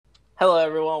Hello,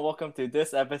 everyone. Welcome to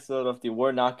this episode of the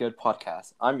We're Not Good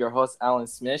podcast. I'm your host, Alan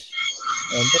Smith.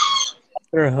 And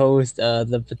your host,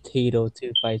 the Potato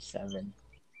 257.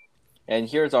 And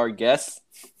here's our guest.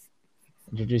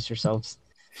 Introduce yourselves.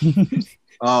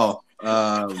 Oh,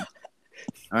 I'm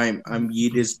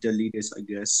Yeetis Deletus, I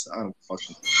guess. I don't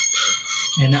fucking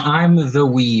And I'm the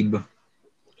weeb.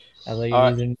 I like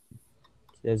Alright. using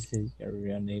this is your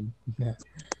real name.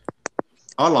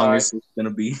 How long Alright. is this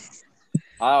gonna be?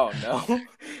 I don't know.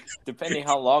 Depending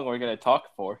how long we're going to talk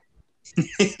for.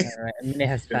 Alright, a minute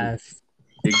has passed.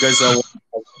 Because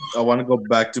I want to go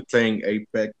back to playing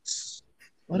Apex.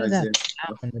 What is that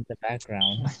sound in the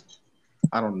background?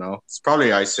 I don't know. It's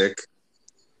probably Isaac.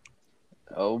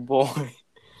 Oh, boy.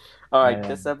 Alright, Yeah.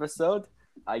 This episode,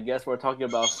 I guess we're talking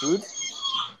about food.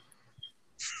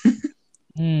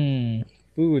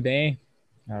 Food, eh?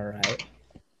 Alright.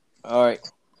 Alright.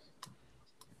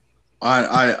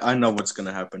 I know what's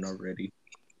gonna happen already.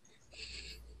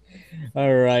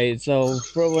 Alright, so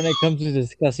when it comes to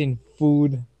discussing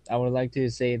food, I would like to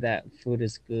say that food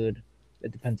is good.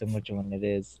 It depends on which one it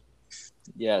is.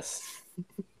 Yes.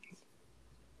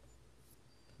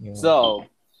 You know.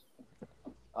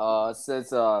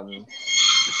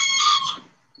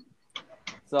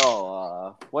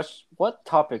 So, what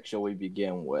topic shall we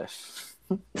begin with?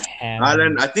 Ham.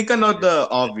 Alan, I think I know the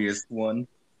obvious one.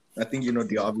 I think you know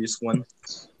the obvious one.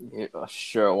 Yeah,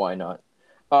 sure, why not?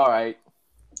 Alright,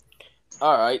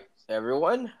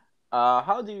 everyone.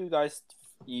 How do you guys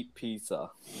eat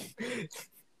pizza?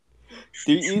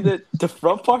 Do you eat it the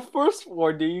front part first,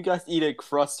 or do you guys eat it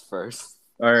crust first?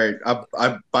 All right,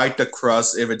 I bite the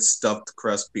crust if it's stuffed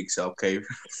crust pizza. Okay,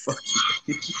 fuck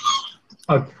you.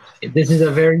 Okay, this is a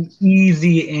very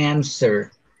easy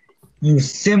answer. You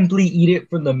simply eat it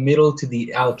from the middle to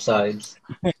the outsides.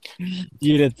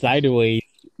 Eat it sideways.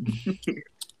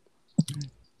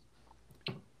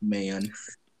 Man.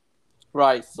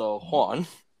 Right, so Juan.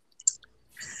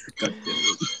 God damn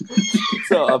it.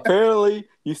 So apparently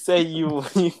you say you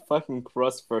eat fucking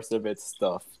crust first if it's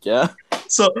stuffed, yeah?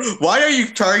 So why are you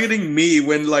targeting me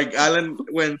when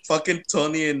when fucking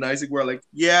Tony and Isaac were like,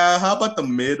 yeah, how about the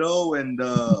middle and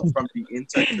from the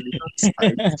inside to the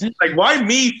outside? Like, why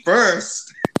me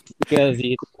first? Because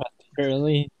you eat the crust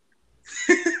early.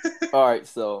 Alright,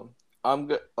 so I'm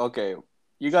good. Okay,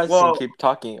 you guys Well- can keep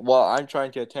talking while I'm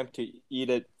trying to attempt to eat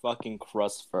it fucking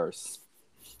crust first.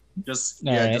 Just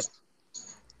Alright. just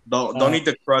don't eat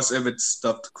the crust if it's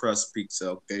stuffed crust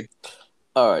pizza, okay?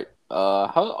 Alright,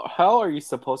 how are you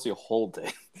supposed to hold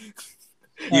it?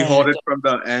 You hold it from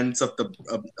the ends of the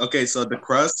okay, so the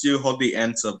crust you hold the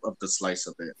ends of the slice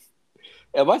of it.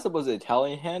 Am I supposed to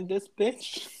Italian hand this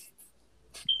bitch?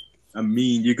 I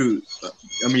mean, you could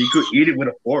eat it with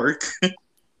a fork.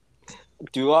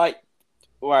 Do I?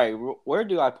 Right, where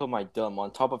do I put my dumb? On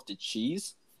top of the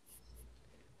cheese?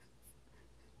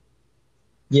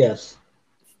 Yes.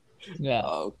 Yeah.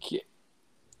 Okay.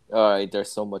 Alright,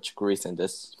 there's so much grease in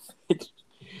this.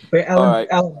 Wait, Alan, Alright.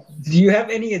 Alan, do you have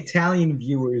any Italian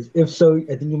viewers? If so,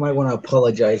 I think you might want to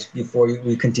apologize before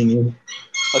we continue.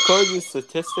 According to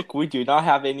statistic, we do not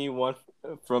have anyone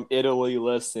from Italy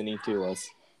listening to us.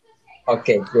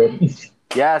 Okay, good.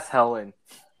 Yes, Helen.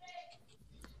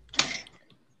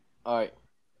 Alright.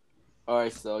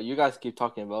 Alright, so you guys keep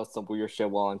talking about some weird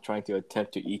shit while I'm trying to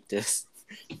attempt to eat this.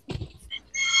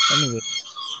 Anyway.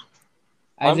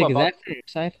 I'm Isaac, is about- that for your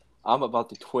side? I'm about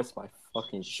to twist my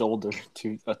fucking shoulder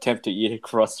to attempt to eat a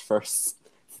crust first.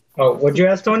 Oh, what'd you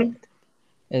ask, Tony?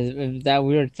 If that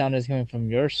weird sound is coming from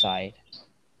your side.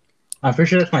 I'm pretty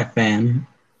sure that's my fan.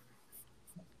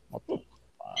 What the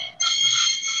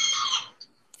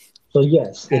So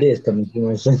yes, it is coming from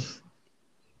my side.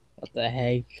 What the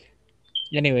heck?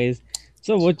 Anyways,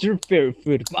 so what's your favorite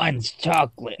food? Mine's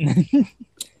chocolate.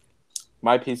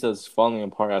 My pizza is falling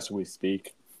apart as we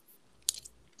speak.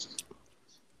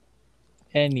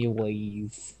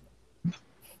 Anyways.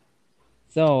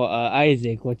 So,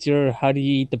 Isaac, how do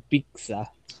you eat the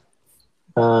pizza?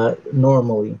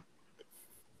 Normally.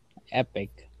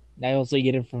 Epic. I also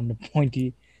eat it from the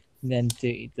pointy then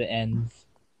to the ends.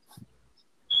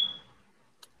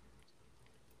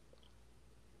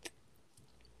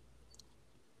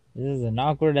 This is an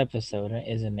awkward episode,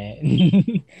 isn't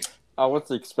it? I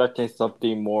was expecting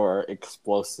something more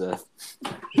explosive.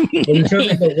 Well, you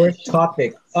chose the worst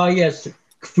topic. Oh yes,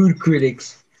 food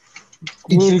critics.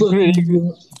 Food It's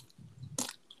critics.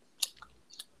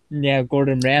 Yeah,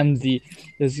 Gordon Ramsay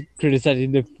is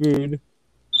criticizing the food.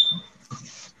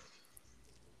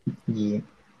 Yeah.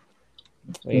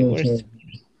 Wait, where's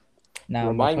now?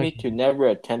 Remind me to never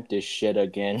attempt this shit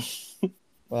again.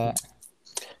 What?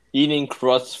 Eating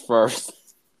crust first.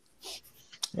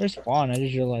 Where's Fawn? I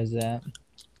just realized that.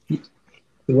 He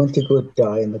went to go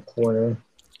die in the corner.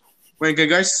 Wait, can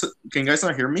you guys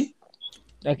not hear me?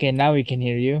 Okay, now we can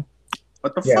hear you.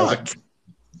 What the Yeah. fuck?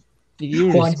 You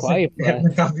were Juan just quiet for having a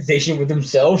us. conversation with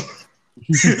himself.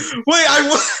 Wait,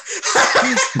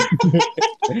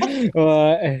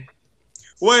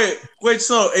 What? wait.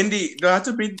 So do I have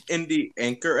to be in the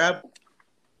Anchor app?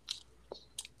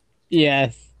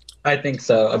 Yes. I think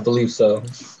so. I believe so.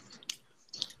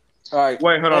 All right.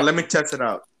 Wait, hold on. Let me test it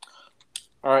out.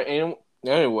 All right.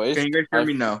 Anyways, Can you guys hear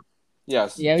me now?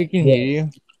 yes. Yeah, we can hear you.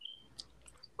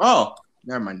 Oh,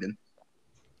 never mind then.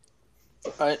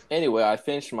 Anyway, I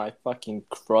finished my fucking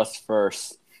crust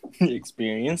first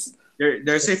experience.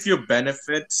 There's a few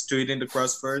benefits to eating the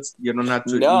crust first. You don't have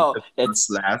to No, eat the crust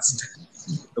last.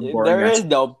 The boring There ass. is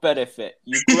no benefit.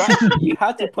 You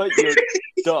have to put your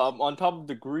thumb on top of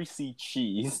the greasy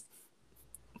cheese.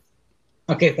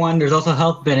 Okay, Juan. There's also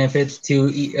health benefits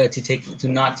to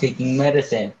not taking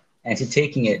medicine and to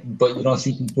taking it, but you don't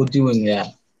see people doing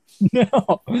that.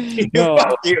 No. No.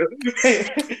 Fuck you.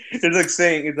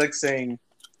 It's like saying,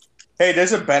 hey,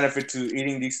 there's a benefit to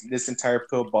eating this entire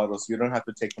pill bottles. You don't have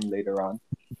to take them later on.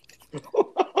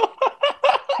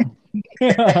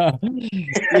 Yes.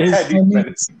 These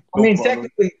medicine pill bottles.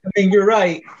 Technically, you're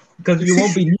right because you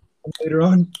won't be needing them later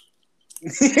on.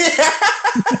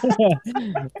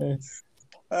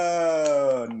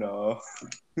 Oh no,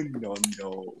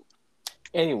 no.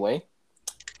 Anyway,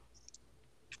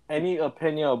 any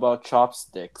opinion about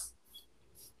chopsticks?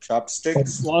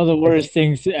 Chopsticks. One of the worst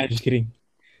things. I'm just kidding.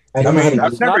 I don't know how to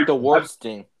I've It's never- not the worst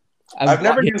thing. I've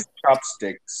never used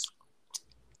chopsticks.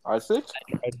 Isaac?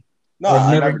 No, I've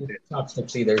I never never used did.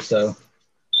 chopsticks either. So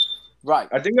Right.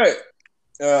 I think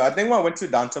when I went to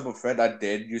downtown buffet, I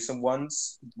did use them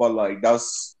once, but like that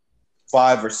was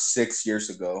 5 or 6 years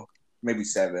ago, maybe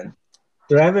 7.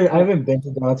 dude, I haven't been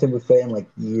to the Mountain Buffet in like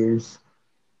years.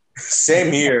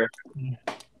 Same here.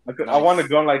 I want to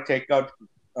go and like take out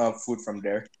food from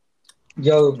there.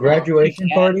 Yo, graduation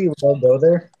party, we'll go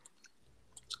there.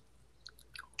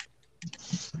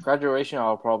 Graduation,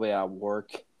 I'll probably at work.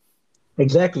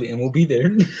 Exactly, and we'll be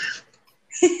there.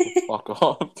 Fuck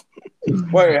off.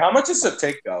 Wait, how much is a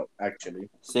takeout actually?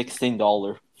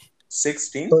 $16.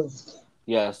 16?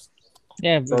 Yeah,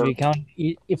 Yes. if you count for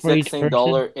each person.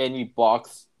 $16 any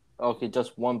box. Okay,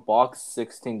 just one box,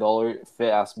 $16. Fit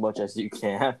as much as you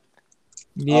can.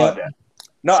 Yeah.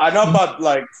 No, I know about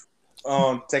like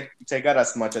take out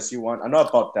as much as you want. I know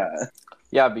about that.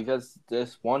 Yeah, because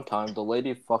this one time the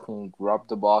lady fucking grabbed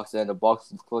the box and the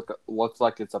box looks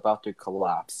like it's about to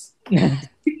collapse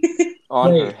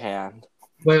on her Wait. hand.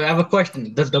 Wait, I have a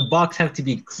question. Does the box have to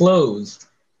be closed?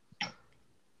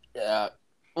 Yeah.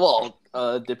 Well,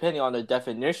 depending on the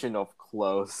definition of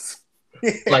close.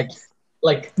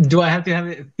 Like, do I have to have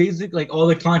it physically, like all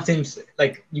the contents,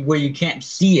 like where you can't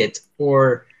see it,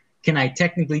 or can I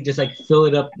technically just like fill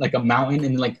it up like a mountain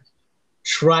and like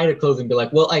try to close it and be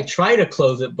like, well, I try to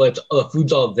close it, but the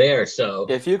food's all there, so.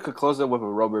 If you could close it with a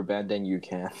rubber band, then you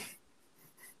can.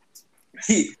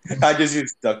 I just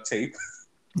use duct tape.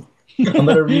 I'm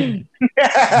gonna read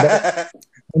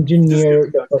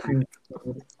engineer the fucking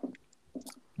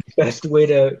best way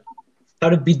to how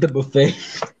to beat the buffet.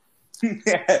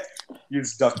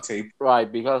 Use duct tape.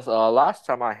 Right, because last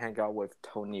time I hang out with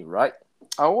Tony, right?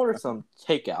 I ordered some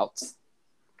takeouts.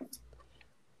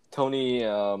 Tony,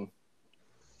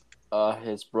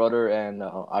 his brother, and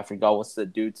I forgot what's the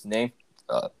dude's name.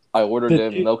 I ordered a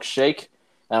milkshake,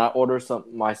 and I ordered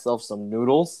myself some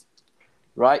noodles,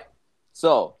 right?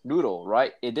 So noodle,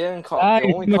 right? It didn't come.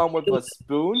 It only come with a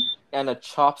spoon and a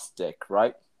chopstick,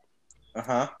 right?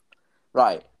 Uh-huh.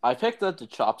 Right. I picked up the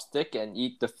chopstick and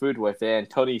eat the food with it, and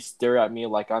Tony stared at me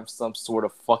like I'm some sort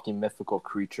of fucking mythical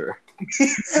creature.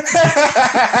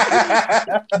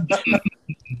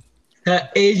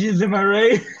 Asians, am I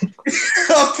right?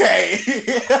 Okay.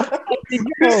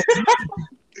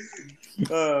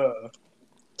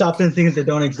 Top 10 things that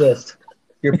don't exist.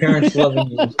 Your parents loving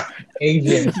you.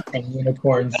 Asians and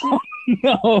unicorns.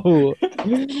 No.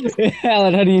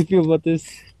 Alan, how do you feel about this?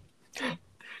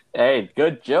 Hey,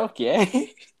 good joke, yeah.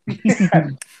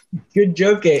 Good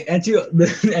joke, eh? And to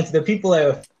the people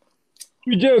I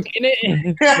You're joking,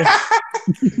 it.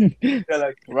 They're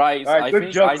like, Right. all right,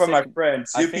 good joke from my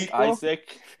friends. I You think people?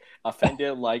 Isaac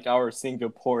offended like our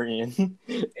Singaporean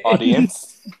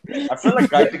audience. I feel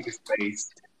like Isaac is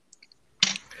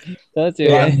That's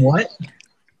Yeah, it. what?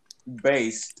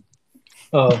 based.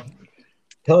 Oh,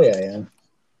 hell yeah, I am.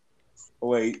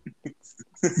 Wait.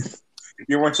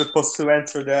 You weren't supposed to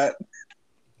answer that.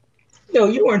 No,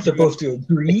 you weren't supposed to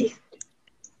agree.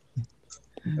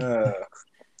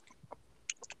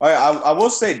 I will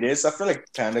say this. I feel like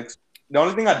the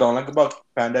only thing I don't like about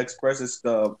Panda Express is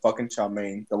the fucking chow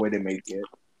mein, the way they make it.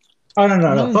 Oh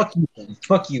no! Fuck you!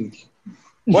 Fuck you!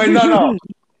 Wait, no.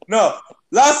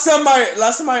 Last time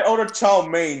I ordered chow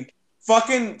mein,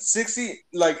 fucking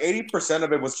 80%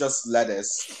 of it was just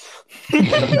lettuce. The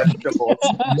vegetables.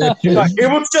 Like, it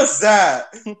was just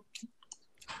that.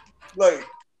 Like,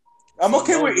 I'm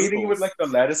okay with eating it with like the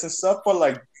lettuce and stuff, but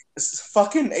like,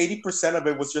 fucking 80% of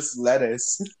it was just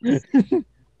lettuce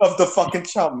of the fucking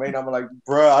chow mein. I'm like,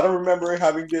 bruh, I don't remember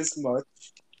having this much.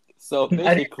 So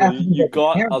basically, you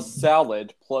got a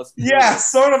salad plus. Yeah,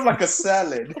 sort of like a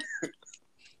salad.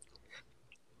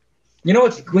 You know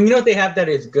what they have that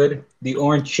is good? The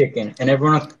orange chicken, and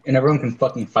everyone can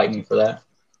fucking fight me for that.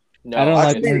 No, I don't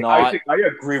like it's orange. not. I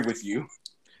agree with you.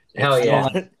 Hell It's yeah!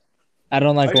 not. I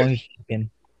don't like orange chicken.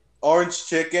 Orange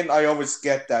chicken, I always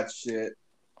get that shit.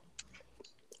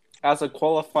 As a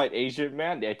qualified Asian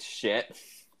man, that's shit.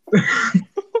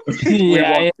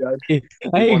 Yeah,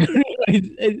 I agree.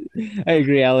 I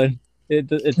agree, Alan. It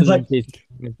doesn't like- taste.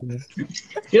 I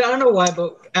don't know why,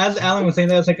 but as Alan was saying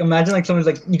that, it's like imagine like someone's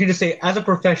like you could just say as a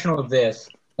professional of this,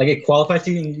 like it qualifies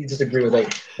you, and you just agree with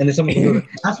it, and then someone goes,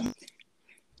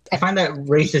 I find that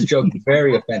racist joke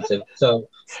very offensive, so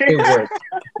it works.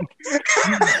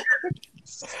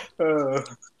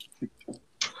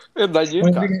 And then you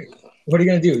What are you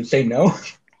gonna do? Say no?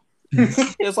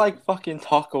 it's like fucking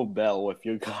Taco Bell with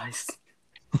you guys.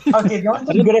 Okay, the only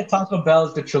thing good at Taco Bell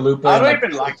is the chalupa. I and, don't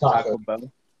even like Taco Bell.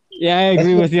 Yeah, I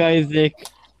agree with you, Isaac.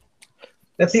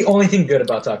 That's the only thing good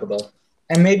about Taco Bell,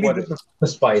 and maybe What the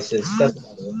spices. That's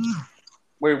about it.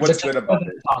 Wait, what's good about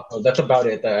it? Taco. That's about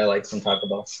it that I like from Taco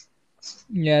Bell.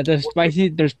 Yeah, their spicy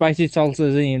salsa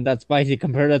isn't even that spicy.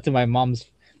 Compare that to my mom's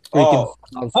freaking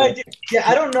salsa.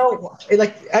 I don't know.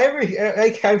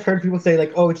 I've heard people say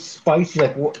like, "Oh, it's spicy,"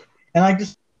 like, what? And I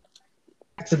just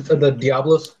the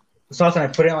Diablo's sauce and I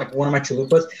put it on like one of my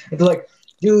chalupas, and they're like,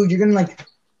 "Dude, you're gonna like,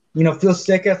 feel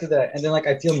sick after that." And then like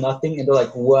I feel nothing, and they're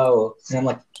like, "Whoa!" And I'm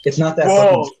like, "It's not that."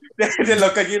 Whoa! They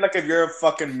look at you like if you're a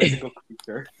fucking mythical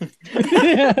creature.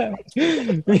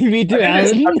 Me too,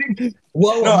 Alan.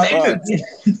 Whoa! No,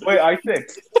 Wait,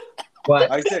 Isaac.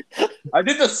 what? Isaac, I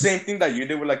did the same thing that you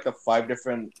did with like the five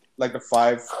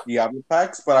Diablo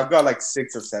packs, but I've got like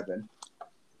 6 or 7.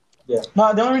 Yeah.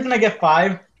 No, the only reason I get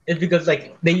 5 is because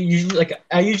like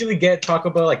I usually get Taco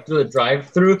Bell like through the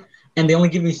drive-through, and they only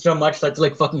give me so much, so I have to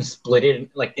like fucking split it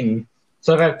like in.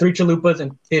 So if I have 3 chalupas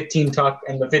and 15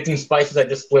 and the 15 spices, I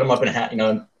just split them up in half,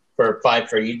 for 5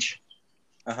 for each.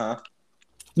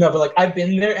 No, but like I've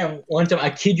been there, and one time I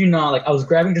kid you not, like I was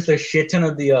grabbing just a shit ton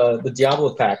of the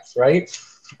Diablo packs, right?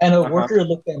 And a worker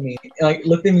looked at me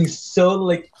so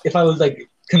like if I was like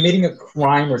committing a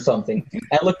crime or something.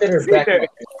 I looked at her back. You're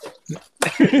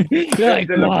like,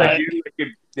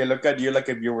 they look at you like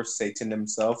if you were Satan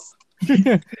himself.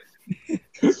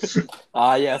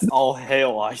 Yes, all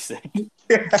hail Isaac.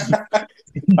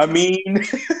 I mean,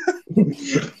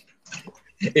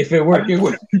 if it worked, it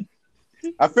would.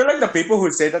 I feel like the people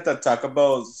who say that the Taco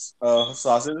Bell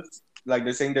sauces, like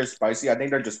they're saying they're spicy, I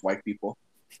think they're just white people.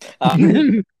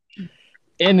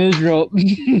 in Israel.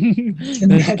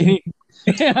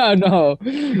 Yeah, no.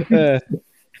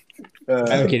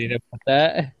 I'm kidding about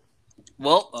that.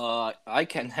 Well, I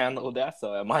can handle that,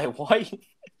 so am I white?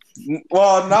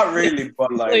 Well, not really,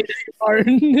 but like...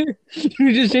 You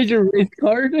just changed your race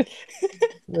card?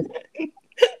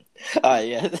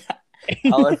 Yeah.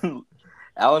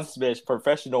 Alan Smith,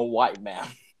 professional white man.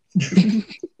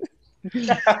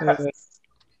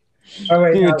 All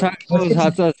right, Dude, Taco's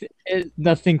hot sauce is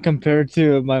nothing compared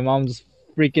to my mom's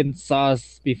freaking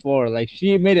sauce before. Like,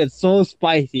 she made it so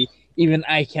spicy, even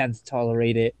I can't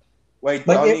tolerate it. Wait,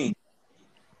 Donnie.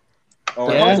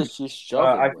 Yeah?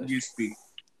 I you speak.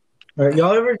 All right,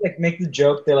 y'all ever like make the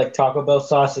joke that like Taco Bell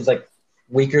sauce is like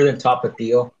weaker than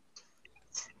Tapatio?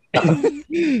 Dude,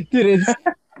 it's...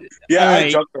 Yeah,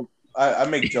 right. I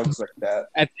make jokes like that.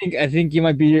 I think you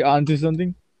might be onto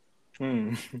something.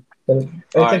 It's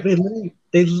like they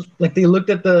looked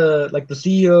at the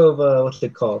CEO of what's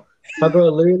it called? Taco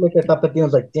Bell literally looked at Tapatio and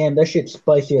was like, "Damn, that shit's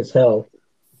spicy as hell."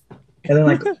 And then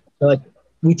they're like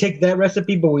we take that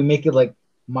recipe but we make it like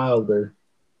milder,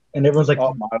 and everyone's like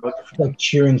like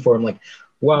cheering for him, like,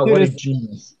 "Wow, Dude, what a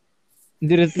genius!"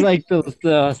 Dude, it's like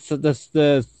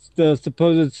the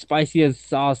supposed spiciest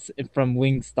sauce from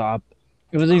Wingstop.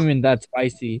 It wasn't even that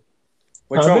spicy.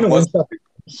 Which one was?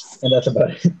 And that's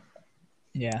about it.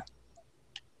 Yeah.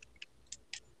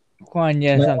 Quan,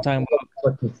 yes, I'm talking about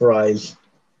fucking fries.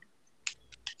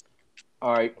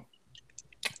 All right.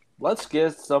 Let's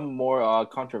get some more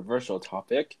controversial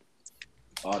topic.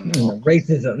 Oh no.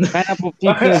 Racism. Pineapple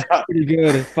pizza is pretty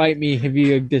good. Fight me if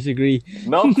you disagree.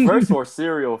 Milk first or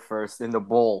cereal first in the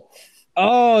bowl?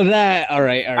 Oh, that. All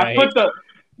right, all I right. put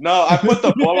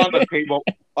the ball on the table.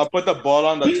 I put the ball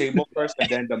on the table first, and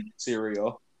then the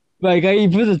cereal. Like, you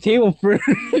put the table first.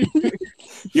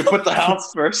 You put the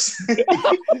house first. I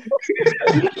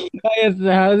guess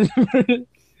the house first.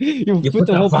 You put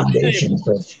the whole foundation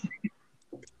first.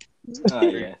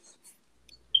 Yes.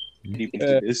 Deep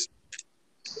into this.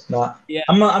 No, Yeah.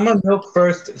 I'm a milk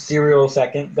first, cereal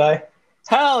second guy.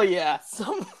 Hell yeah!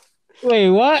 Wait,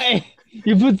 what?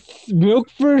 You put milk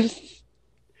first?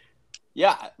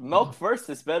 Yeah, milk first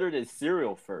is better than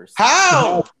cereal first.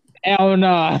 How? Hell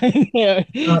no.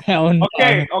 Hell no.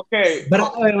 Okay.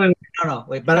 But wait, no.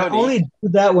 But I Cody. only do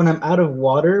that when I'm out of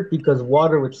water because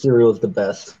water with cereal is the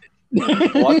best.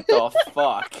 What the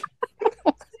fuck?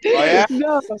 Oh yeah.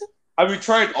 No. Have you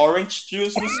tried orange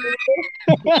juice with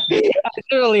cereal? I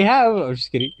certainly have. I'm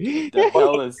just kidding. The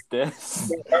hell is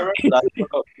this?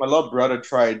 My little brother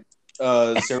tried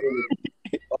cereal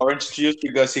with orange juice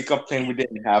because he complained we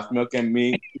didn't have milk, and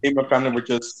me and my family were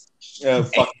just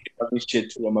fucking talking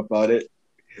shit to him about it.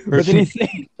 What did he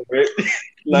say?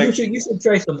 Like you should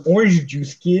try some orange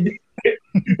juice, kid.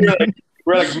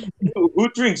 we're like who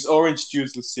drinks orange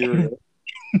juice with cereal?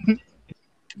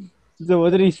 So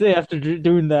what did he say after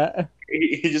doing that?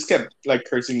 He just kept like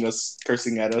cursing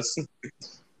at us.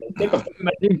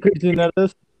 Imagine cursing at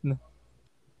us.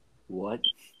 What?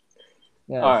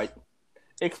 Yeah. All right.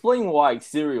 Explain why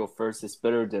cereal first is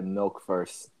better than milk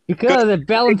first. Because it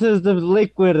balances the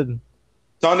liquid.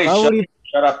 Tony, Why would he-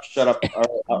 shut up.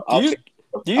 All right,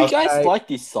 Do you guys I- like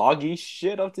the soggy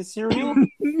shit of the cereal?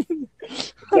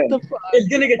 What the fuck? It's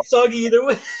gonna get soggy either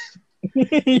way.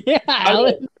 Yeah,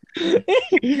 Alan.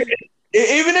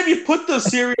 Even if you put the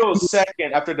cereal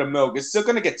second after the milk, it's still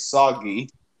gonna get soggy.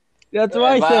 That's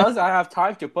why I But said. else I have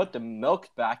time to put the milk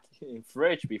back in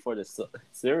fridge before the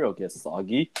cereal gets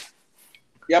soggy.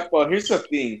 Yeah, but here's the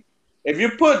thing: if you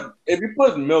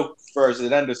put milk first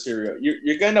and then the cereal,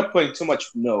 you're gonna end up putting too much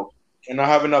milk and not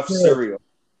have enough cereal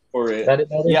for it. That is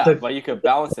Yeah, the- but you could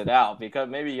balance it out because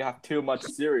maybe you have too much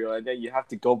cereal and then you have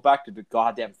to go back to the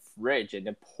goddamn fridge and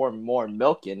then pour more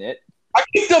milk in it. I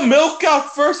keep the milk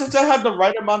out first until I have the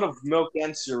right amount of milk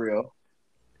and cereal.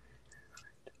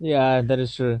 Yeah, that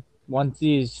is true. Once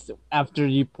after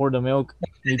you pour the milk,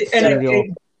 you need And cereal.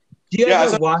 do you Yeah,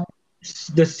 ever so- watch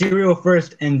the cereal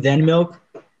first and then milk?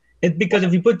 It's because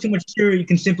if you put too much cereal, you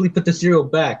can simply put the cereal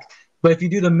back. But if you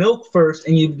do the milk first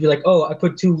and you'd be like, "Oh, I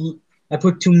put too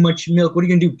much milk," what are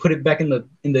you gonna do? Put it back in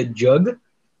the jug?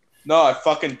 No, I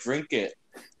fucking drink it.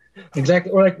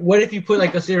 Exactly. Or like, what if you put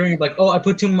like a cereal? Like, "Oh, I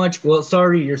put too much." Well,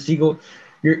 sorry, your seagull.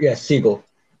 Seagull.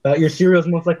 Your cereal is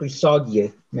most likely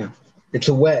soggy. Yeah, it's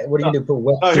a wet. What are you gonna do? Put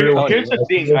wet No, cereal? here's the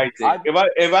thing, Isaac. I-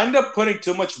 If I end up putting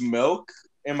too much milk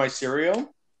in my cereal,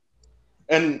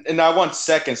 and I want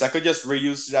seconds, I could just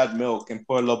reuse that milk and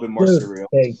put a little bit more Dude, cereal.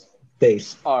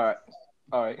 Base. All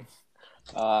right.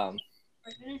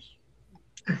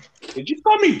 Did you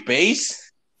call me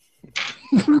base?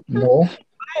 No,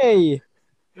 Hey,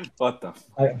 What the?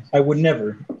 I would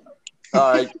never.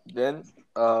 All right, then.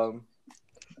 All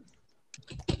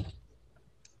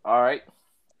right.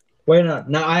 Wait, no.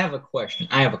 Now I have a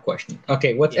question.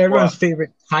 Okay, what's Yeah, everyone's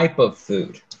favorite type of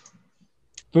food?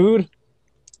 food,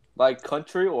 Like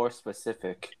country or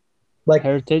specific? Like,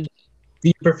 heritage. do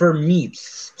you prefer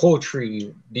meats,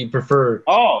 poultry? Do you prefer?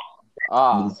 Oh,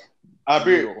 Ah,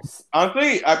 noodles.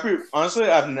 honestly, I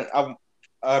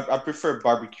prefer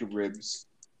barbecue ribs.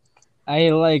 I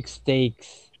like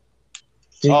steaks.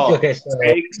 Oh, Okay, so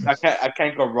steaks. I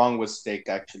can't go wrong with steak.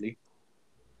 Actually,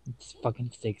 It's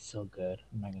fucking steak's so good.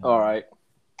 I'm not gonna All lie.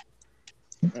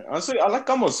 right. honestly, I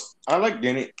like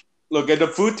any. Look, if the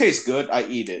food tastes good, I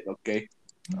eat it. Okay.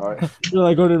 All right. You're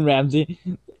like Gordon Ramsay.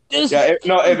 This Yeah.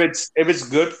 If it's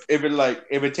good,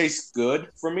 if it tastes good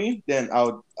for me, then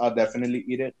I'll definitely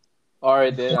eat it. All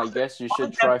right, then I guess you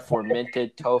should try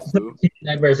fermented tofu.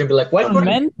 nightmares and be like, what?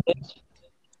 fermented.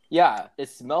 Yeah, it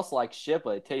smells like shit,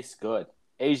 but it tastes good.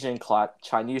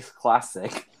 Chinese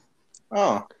classic.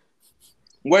 Oh.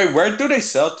 Wait, where do they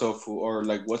sell tofu, or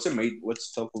like what's it made?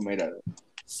 What's tofu made out of?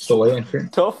 Soy and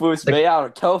shit. Tofu is made out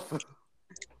of tofu.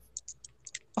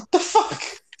 What the fuck?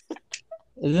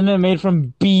 Isn't it made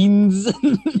from beans?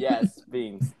 Yes,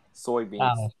 beans, soybeans.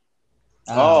 Ow.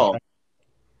 Oh,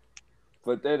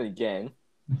 But then again,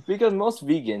 because most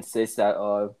vegans say that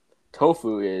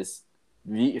tofu is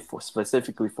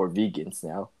specifically for vegans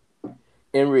now.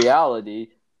 In reality,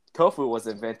 tofu was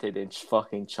invented in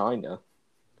fucking China.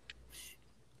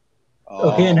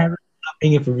 Okay, and have stop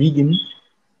paying it for vegan.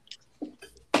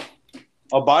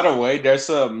 Oh, by the way, there's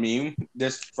a meme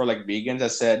this for like vegans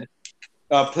that said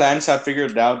plants have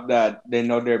figured out that they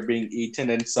know they're being eaten,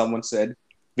 and someone said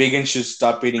vegans should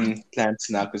stop eating plants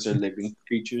now because they're living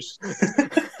creatures.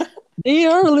 They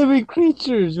are living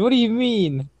creatures. What do you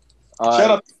mean?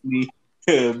 Shut up, me,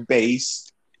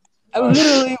 base. We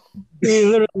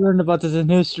literally learned about this in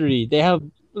history. They have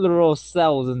literal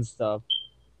cells and stuff.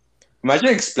 Imagine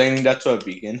explaining that to a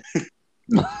vegan.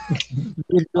 They're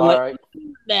All like, right,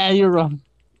 nah, you're wrong.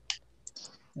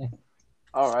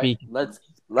 all right. Speak.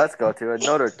 Let's go to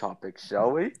another topic,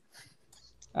 shall we?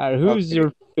 Alright, who's Okay.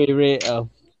 your favorite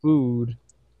food?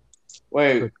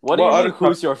 Wait, What do you other mean?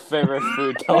 Who's your favorite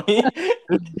food, Tony?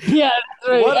 Yeah, that's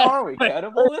right. What are we,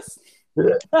 cannibalists?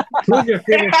 Who's your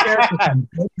favorite character from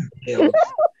Tales?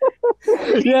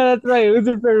 Yeah, that's right. Who's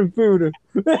your favorite food?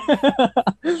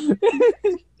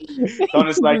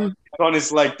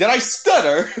 Tony's like, did I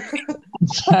stutter?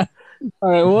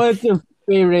 Alright, what's your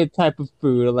favorite type of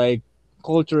food? Like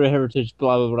cultural heritage,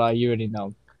 blah blah blah. You already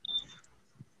know.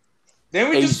 Didn't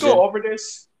we just Asian. go over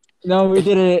this? No, we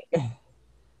did it.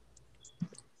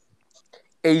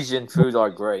 Asian foods are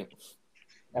great.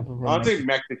 I don't think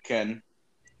Mexican.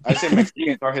 I say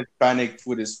Mexican or Hispanic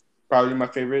food is probably my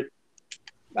favorite.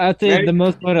 I'd say Maybe- the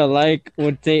most one I like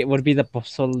would be the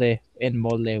pozole and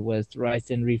mole with rice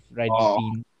and refried Oh.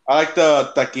 beans. I like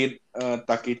the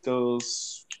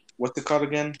taquitos. What's it called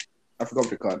again? I forgot what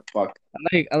they're called. Fuck.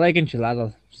 I like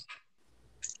enchiladas.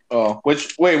 Oh,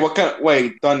 what kind?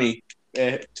 Wait, Tony.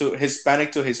 To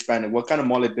Hispanic. What kind of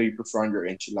mole do you prefer on your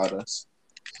enchiladas?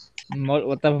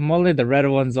 What type of mole? The red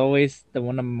one's always the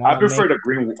one I'm. I prefer the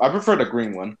green. I prefer the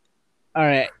green one. All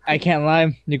right, I can't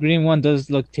lie. The green one does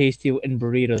look tasty in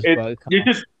burritos, but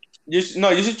You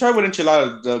should try with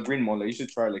enchiladas. The green mole. You should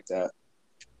try it like that.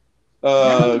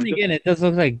 again, it does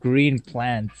look like green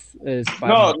plants.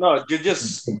 No. You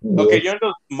just okay. You know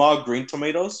those small green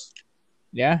tomatoes?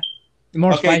 Yeah,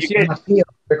 more Okay, you spicy. get- Tomatillos.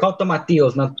 They're called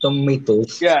tomatillos, not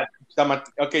tomatoes. Yeah.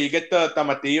 Okay, you get the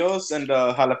tomatillos and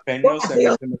the jalapenos and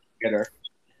mix them together.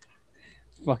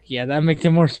 Fuck yeah, that makes it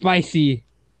more spicy.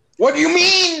 What do you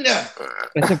mean? I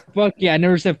said fuck yeah. I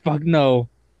never said fuck no.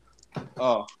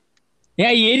 Oh.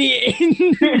 Yeah, you idiot.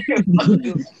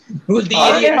 Who's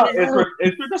the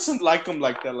Israel doesn't like them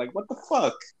like that. Like, what the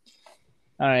fuck?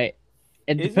 All right,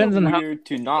 it Isn't depends it on how. weird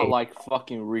to not like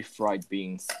fucking refried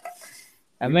beans?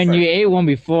 I mean, you ate one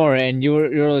before, and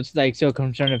you're just like so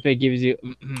concerned if it gives you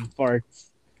farts.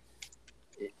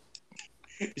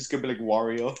 He's gonna be like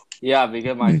Wario. Yeah,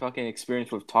 because my fucking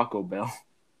experience with Taco Bell.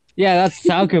 Yeah, that's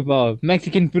Taco Bell.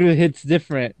 Mexican food hits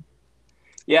different.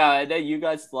 Yeah, and then you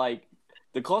guys like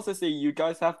the closest thing you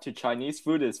guys have to Chinese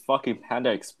food is fucking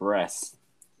Panda Express.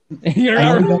 You're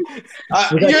not wrong.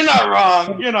 You're not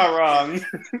wrong. You're not wrong.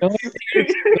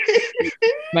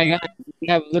 My God, we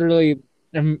have literally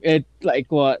like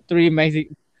what three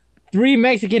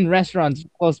Mexican restaurants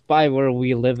close by where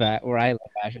I live,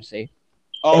 I should say.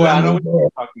 Oh, I know what you're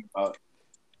talking about.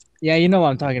 Yeah, you know what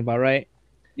I'm talking about, right?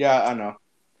 Yeah, I know.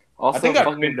 Also, I think I've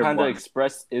fucking been there Panda once.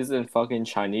 Express isn't fucking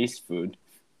Chinese food.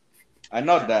 I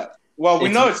know that. Well, we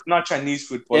It's- know it's not Chinese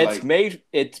food, but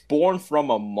It's born from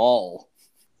a mall.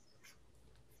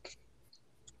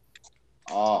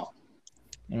 oh,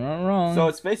 You're not wrong. So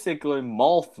it's basically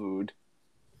mall food.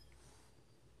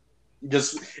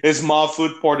 just it's mall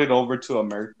food ported over to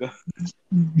America.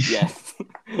 Yes.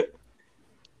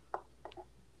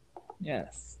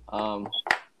 yes.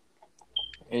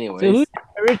 Anyways, So who's your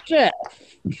favorite chef?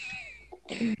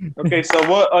 Okay, so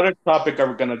what other topic are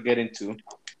we gonna get into?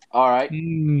 all right.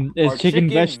 It's Our chicken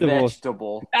vegetables.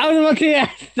 vegetable. I was about to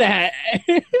ask that.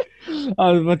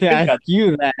 I was about to ask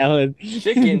you that, Alan.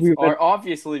 Chickens are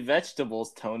obviously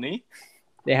vegetables, Tony.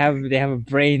 They have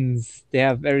brains. They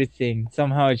have everything.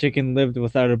 Somehow a chicken lived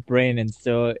without a brain and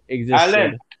still existed.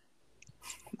 Alan,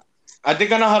 I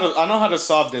think I know how to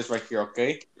solve this right here.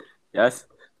 Okay, Yes.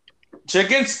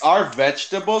 chickens are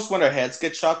vegetables when their heads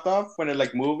get chopped off when they're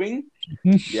like moving,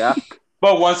 Yeah.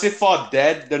 but once they fall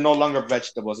dead, they're no longer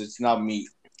vegetables. It's now meat.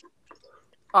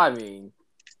 I mean,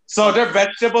 So they're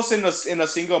vegetables in a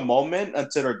single moment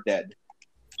until they're dead.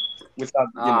 Without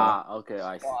okay,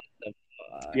 I see.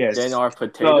 yes. Then are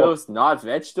potatoes not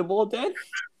vegetable then?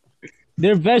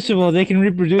 They're vegetable. They can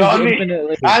reproduce Tony,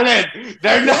 infinitely. Alan,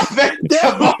 they're not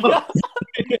vegetables.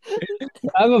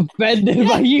 I'm offended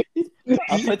by you.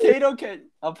 A potato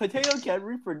can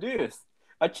reproduce.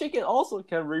 A chicken also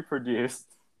can reproduce.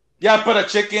 Yeah, but a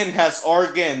chicken has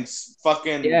organs,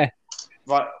 fucking Yeah.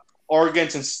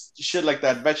 organs and shit like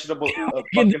that. Vegetable,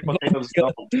 fucking potatoes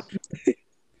don't.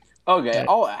 Okay,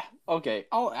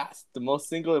 I'll ask. The most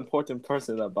single important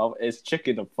person about is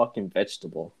chicken a fucking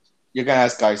vegetable? You're gonna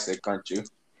ask Isaac, aren't you?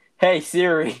 Hey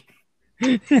Siri,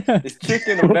 is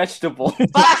chicken a vegetable?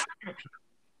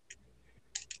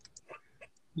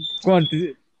 Juan,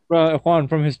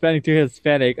 from Hispanic to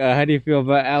Hispanic, how do you feel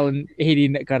about Alan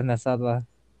hating carne asada?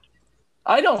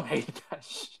 I don't hate that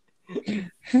shit.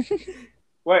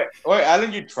 Wait,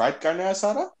 Alan, you tried carne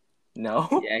asada? No.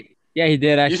 Yeah, he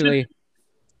did actually.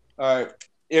 All right.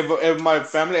 If my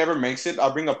family ever makes it,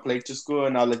 I'll bring a plate to school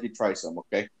and I'll let you try some.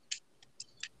 Okay.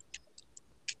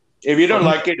 If you don't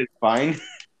like it, it's fine.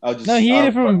 I'll just. No, he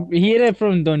ate it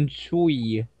from Don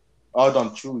Chui. Oh,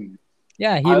 don't chew.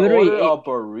 Yeah, he I literally ordered ate. a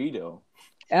burrito.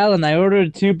 Alan, I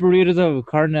ordered 2 burritos of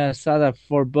carne asada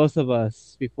for both of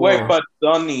us before. Wait, but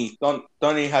Donnie,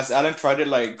 has Alan tried it?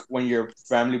 Like when your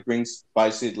family brings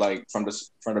spicy, like from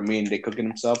the meat, and they cook it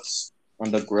themselves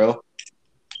on the grill.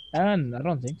 I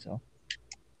don't think so.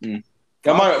 Yeah,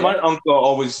 my uncle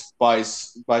always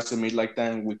buys the meat like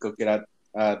that, and we cook it at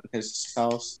his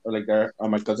house or like there at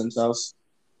my cousin's house.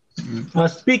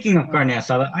 Speaking of carne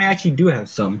asada, I actually do have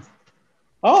some.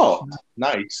 Oh,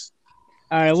 nice.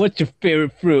 All right, what's your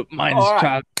favorite fruit? Mine is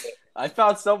chocolate. I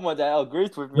found someone that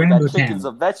agrees with me Rainbow that chicken's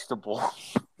a vegetable.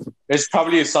 It's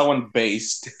probably someone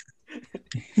based.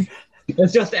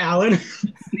 It's just Alan.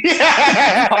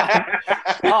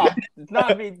 Oh, it's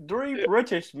not me. 3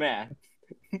 British men.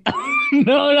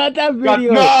 No, not that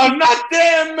video. No, not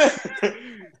them.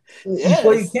 Yes.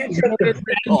 Well, you can't trust the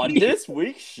On this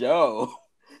week's show,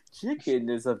 chicken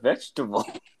is a vegetable.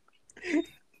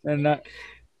 And not.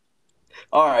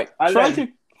 All right,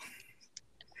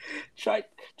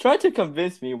 try to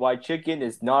convince me why chicken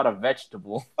is not a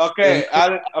vegetable. Okay,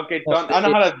 Don, I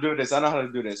know how to do this.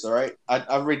 All right, I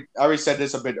already said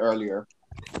this a bit earlier.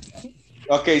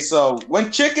 Okay, so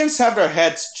when chickens have their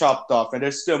heads chopped off and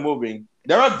they're still moving,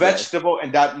 they're a vegetable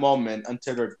in that moment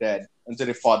until they're dead, until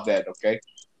they fall dead. Okay.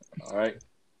 All right.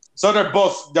 So they're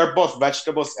both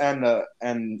vegetables and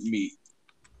meat.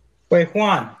 Wait,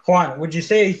 Juan, would you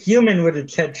say a human with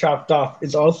its head chopped off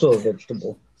is also a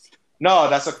vegetable? No,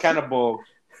 that's a cannibal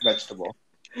vegetable.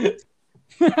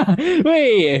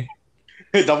 Wait.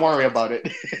 Don't worry about it.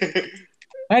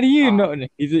 How do you know?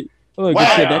 Is it? Oh,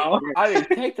 Wow. I mean,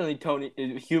 technically, Tony,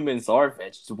 humans are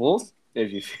vegetables.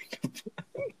 If you think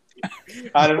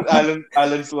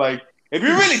Alan's like, if you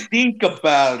really think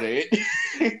about it,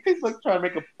 he's like trying to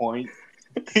make a point.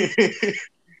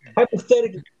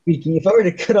 Hypothetically speaking, if I were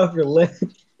to cut off your leg.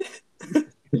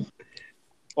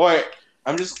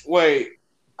 I'm just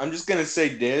gonna say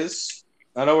this.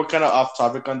 I know we're kind of off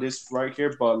topic on this right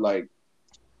here, but like,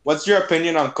 what's your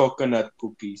opinion on coconut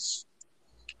cookies?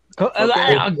 Oh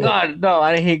God, no!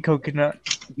 I hate coconut.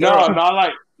 No,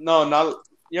 not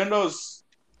you know those.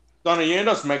 Donna, you know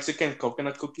those Mexican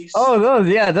coconut cookies? Oh, those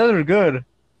are good.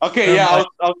 Okay, yeah,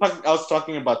 I was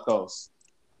talking about those.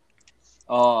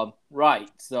 Right.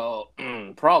 So,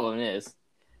 problem is,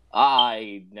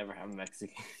 I never have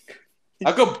Mexican.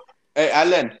 Hey,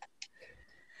 Alan.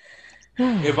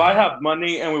 If I have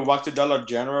money and we walk to Dollar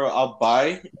General, I'll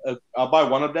buy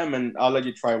one of them and I'll let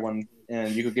you try one,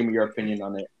 and you can give me your opinion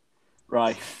on it.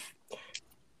 Right.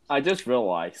 I just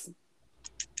realized.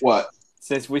 What?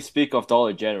 Since we speak of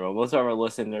Dollar General, most of our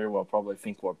listeners will probably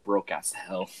think we're broke as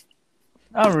hell.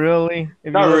 Not really.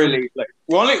 Not really. Like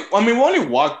we only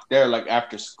walk there like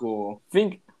after school.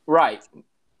 Right.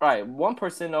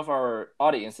 1% of our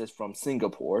audience is from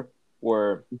Singapore,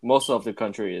 where most of the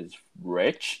country is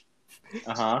rich.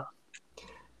 4%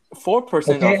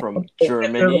 are from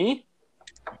Germany.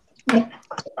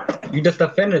 You just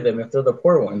offended them if they're the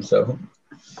poor ones, so.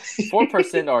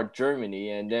 4% are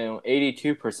Germany, and then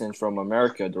 82% from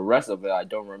America. The rest of it I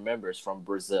don't remember is from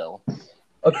Brazil.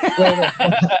 Okay,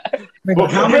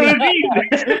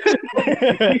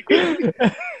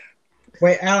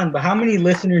 wait, Alan, but how many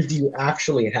listeners do you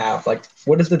actually have? Like,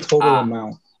 what is the total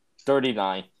amount?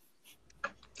 39.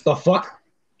 The fuck?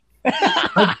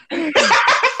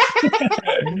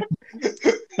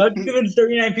 How'd you convince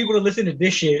 39 people to listen to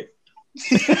this shit?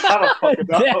 I don't fucking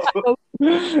know.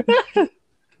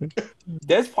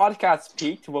 This podcast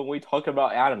peaked when we talk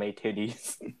about anime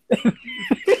titties.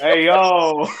 Hey,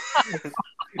 yo.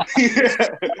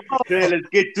 Yeah, let's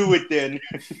get to it then.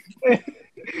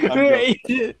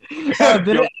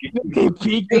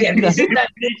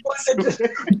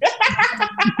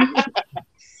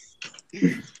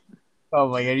 Oh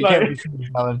my god, you can't be serious,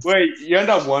 Alan. Wait, you're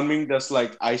that one meme that's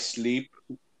like, I sleep,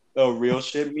 a real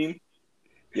shit meme?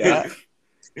 Yeah.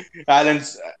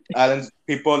 Alan's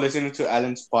people listening to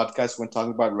Alan's podcast when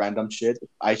talking about random shit.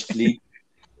 I sleep.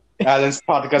 Alan's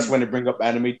podcast when they bring up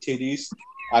anime titties.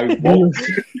 I woke.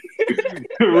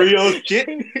 Real shit.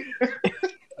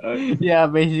 Yeah,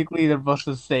 basically they're both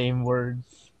the same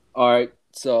words. All right.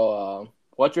 So,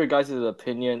 what's your guys'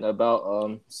 opinion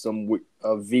about some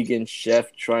vegan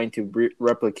chef trying to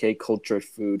replicate cultured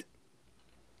food?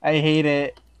 I hate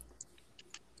it.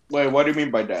 Wait, what do you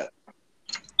mean by that?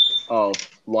 Oh,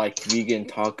 like vegan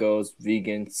tacos,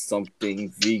 vegan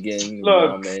something, vegan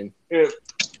Look, ramen.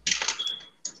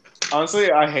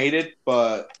 honestly, I hate it,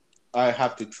 but I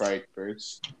have to try it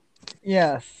first.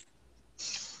 Yes.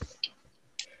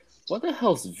 What the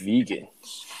hell's vegan?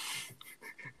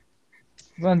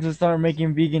 Want to start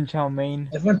making vegan chow mein.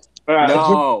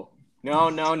 No.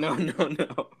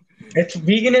 It's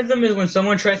veganism is when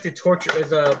someone tries to torture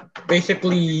is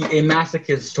basically a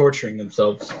masochist torturing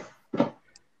themselves.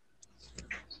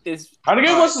 I don't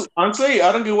get what's honestly.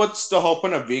 I don't get what's the whole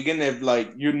point of vegan if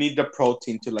like you need the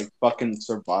protein to like fucking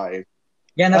survive.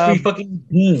 Yeah, and that's why you fucking eat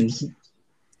beans.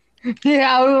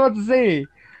 Yeah, I was about to say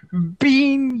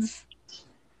beans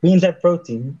Beans have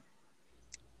protein.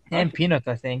 and peanuts.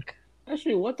 I think.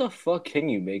 Actually, what the fuck can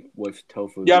you make with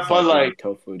tofu? Yeah, but besides like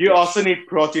tofu you dish? also need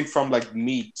protein from like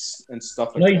meats and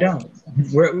stuff like No, that. you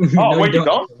don't. Oh, wait, you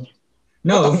don't?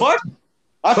 No. What the fuck?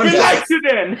 I've been lied to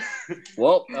then.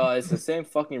 Well, it's the same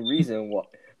fucking reason.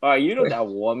 You know that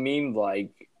one meme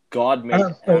like God made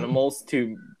animals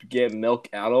to get milk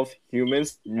out of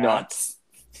humans? Nuts.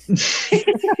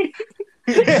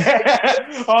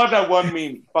 Oh, that one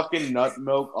meme. Fucking nut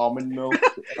milk, almond milk.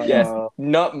 Yes,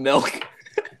 nut milk.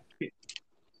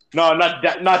 No, not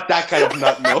that kind of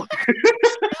nut milk.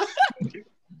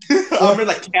 I mean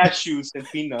like cashews and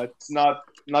peanuts, not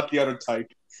the other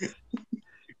type.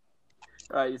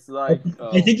 It's like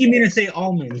I think you mean to say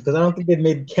almonds because I don't think they've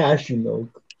made cashew milk.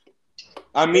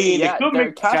 I mean, yeah, it could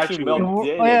make cashew milk. Oh,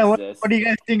 did yeah, what exist. do you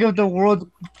guys think of the world's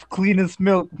cleanest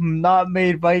milk? Not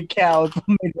made by cows,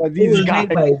 made by It these was guys.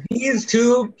 made by these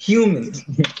two humans.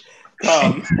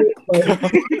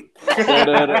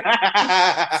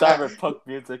 Cyberpunk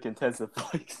music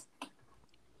intensifies.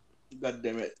 God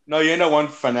damn it! No, you know one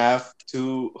FNAF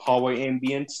 2 hallway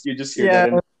ambience. You just hear Yeah, that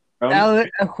in the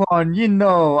background.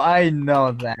 Juan, I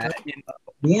know that.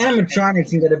 The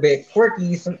animatronics can get a bit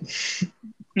quirky.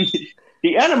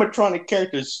 The animatronic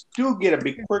characters do get a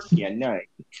bit quirky at night.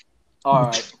 All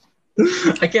right.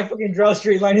 I can't fucking draw a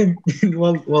straight line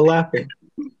while laughing.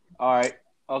 All right.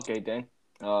 Okay, then.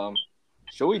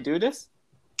 Should we do this?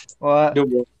 What?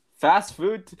 Fast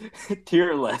food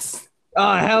tier list.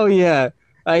 Oh hell yeah!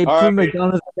 I All put right.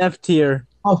 McDonald's in F tier.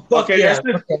 Oh fuck Okay, yeah!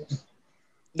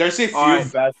 There's a few All right.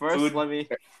 fast First, food. let me.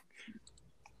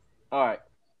 All right.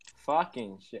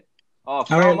 Fucking shit. Oh,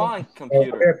 All right. come on,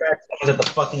 computer. At the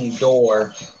fucking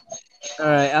door. All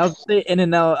right, I'll say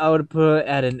In-N-Out. I would put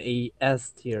at an S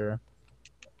tier.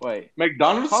 Wait.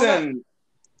 McDonald's Hold and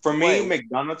for me, Wait.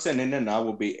 McDonald's and In-N-Out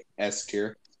will be S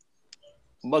tier.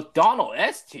 McDonald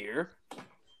S tier.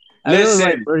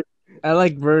 Listen. I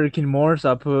like Burger King more,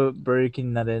 so I put Burger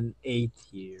King at an A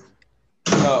tier.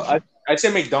 No, I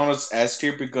say McDonald's S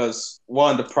tier because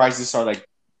one, the prices are like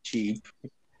cheap.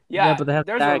 Yeah, but they have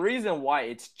there's tax. a reason why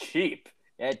it's cheap.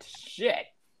 It's shit.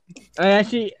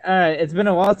 Actually, it's been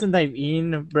a while since I've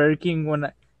eaten Burger King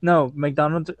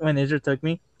McDonald's when Israel took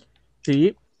me to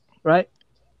eat, right?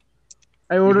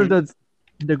 I ordered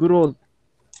the good old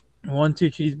 1-2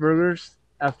 cheeseburgers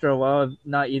after a while of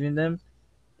not eating them.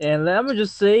 And let me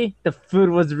just say, the food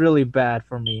was really bad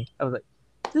for me. I was like,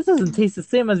 this doesn't taste the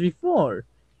same as before.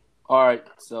 All right,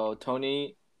 so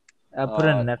Tony. I put it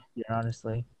in an F tier,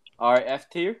 honestly. All right, F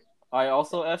tier. I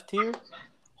also F tier.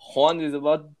 Juan's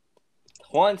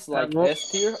like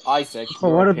S tier. Isaac. Oh,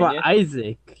 what opinion? about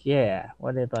Isaac? Yeah,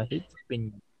 what about his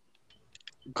opinion?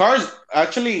 Cars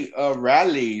actually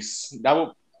rallies.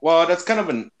 That's kind of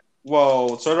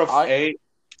sort of A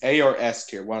or S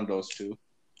tier, one of those two.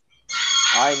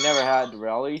 I never had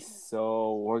rallies,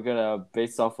 so we're gonna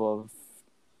base off of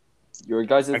your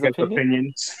guys'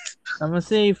 opinions. I'm gonna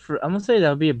say that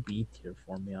would be a B tier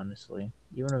for me, honestly.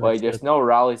 Even if Wait, it's there's no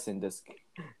rallies in this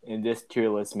tier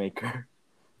list maker.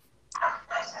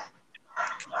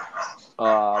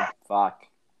 Fuck.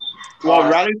 Well,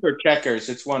 rallies or checkers,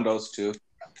 it's one of those two.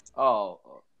 Oh.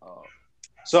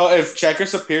 So if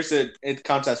checkers appears, it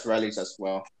counts as rallies as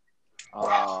well.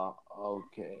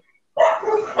 Okay.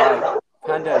 Right.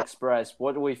 Panda Express,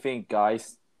 what do we think,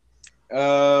 guys?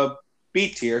 B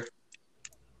tier.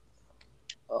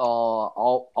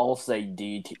 I'll say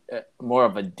D tier, more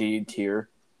of a D tier.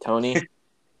 Tony.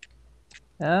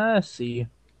 C.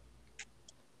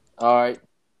 All right,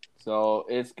 so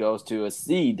it goes to a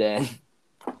C then.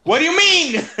 What do you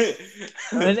mean?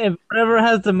 And if whatever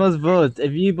has the most votes,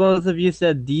 if you both of you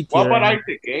said D tier, What about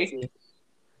Isaac, eh?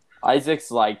 Isaac's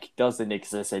like doesn't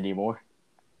exist anymore.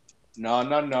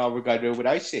 No. We gotta do it with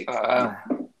Isaac.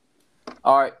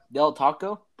 All right, Del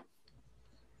Taco.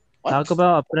 What? Taco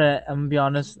Bell, I'm gonna be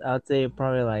honest. I'd say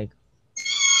probably like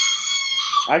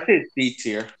I say C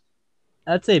tier.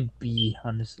 I'd say B,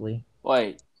 honestly.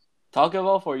 Wait, Taco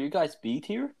Bell for you guys B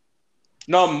tier?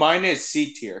 No, mine is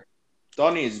C tier.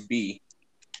 Donnie is B.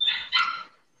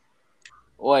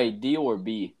 Wait, D or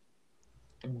B?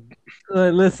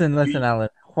 Listen, Alan.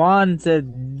 Juan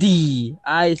said D.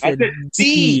 I said said C.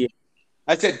 D.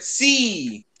 I said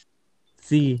C.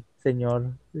 C,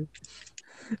 senor.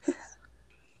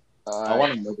 I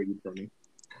want to know what you from me.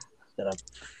 Shut up.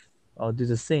 I'll do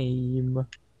the same.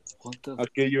 What the? I'll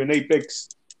kill you in Apex.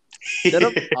 Shut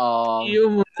up.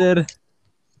 You mother.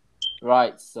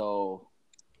 Right. So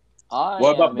I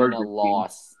What about am in Burger a King?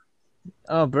 loss.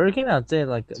 Oh, Burger King, I'd say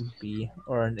like a B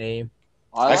or an A.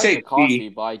 I like say the coffee, B.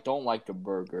 but I don't like the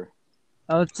burger.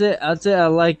 I'd say I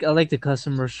like the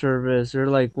customer service, or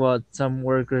like what some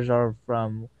workers are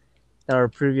from that are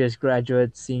previous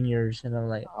graduates, seniors, and I'm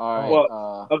like, All right.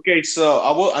 Well, okay, so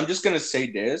I'm just gonna say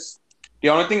this. The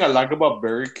only thing I like about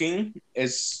Burger King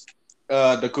is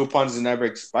the coupons are never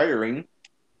expiring,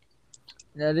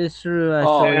 that is true.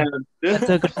 Actually, and that's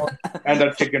a good one. and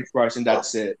the chicken fries, and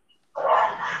that's it.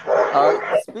 All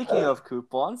right. Speaking of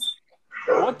coupons,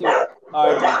 what do? All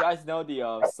right. Do you guys know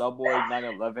the Subway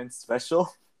 9/11 special?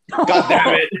 God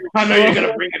damn it! I know you're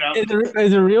gonna bring it up.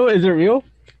 Is it real? Is it real?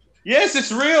 Yes,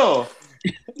 it's real.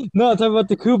 No, talk about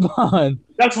the coupon.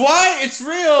 That's why it's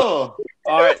real.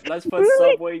 All right. Let's put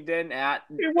Subway then at.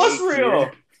 It was A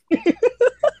real.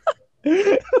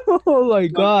 Oh my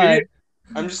god!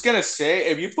 I'm just gonna say,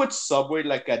 if you put Subway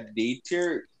like at D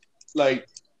tier, like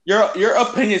your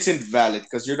opinion's invalid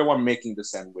because you're the one making the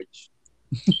sandwich.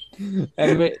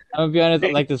 Anyway, I'm gonna be honest. I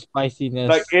like the spiciness.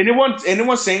 Like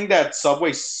anyone saying that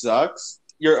Subway sucks,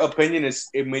 your opinion is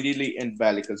immediately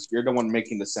invalid because you're the one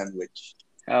making the sandwich.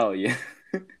 Hell yeah.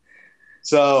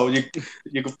 So you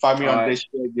can find me on Alright. this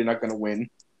shit. You're not gonna win.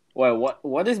 Wait,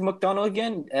 what is McDonald's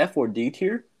again? F or D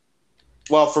tier?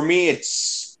 Well, for me,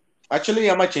 it's actually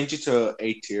I might change it to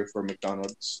A tier for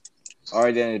McDonald's. All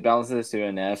right, then it balances to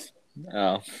an F.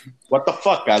 Oh, What the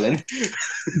fuck, Alan?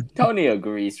 Tony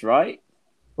agrees, right?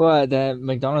 What? That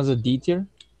McDonald's a D tier?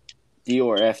 D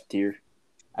or F tier?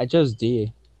 I chose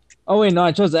D. Oh wait, no,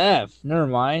 I chose F. Never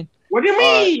mind. What do you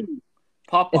mean?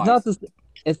 Popeyes. It's not the.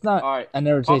 It's not. All right, I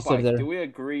never tasted Popeyes. there. Do we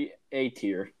agree A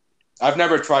tier? I've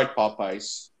never tried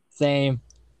Popeyes. Same.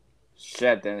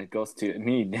 Shit, then it goes to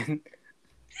me. Then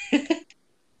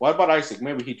What about Isaac?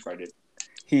 Maybe he tried it.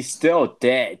 he's still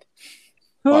dead.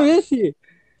 Who What? is he?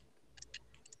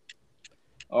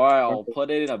 All right, I'll put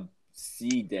it in a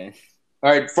C then.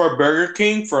 All right, for Burger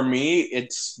King, for me,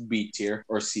 it's B tier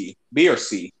or C. B or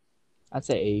C. I'd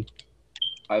say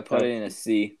I put it in a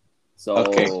C. So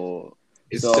Okay.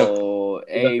 It's still, so it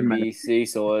A, doesn't matter. B, C.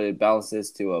 So it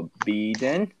balances to a B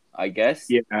then, I guess.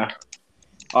 yeah.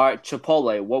 All right,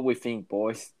 Chipotle. What we think,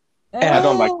 boys? A. I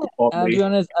don't like I'll be Chipotle.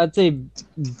 honest. I'd say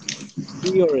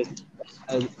B or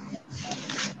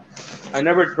I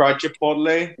never tried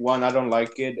Chipotle. One, I don't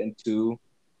like it, and two,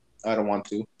 I don't want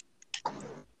to.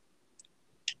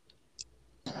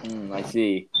 I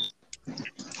see.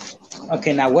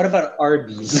 Okay, now what about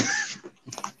Arby's?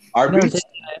 Arby's,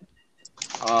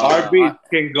 Uh, Arby's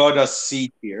can go to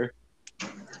C tier.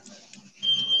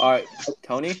 all right,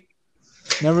 Tony.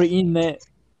 never eaten it.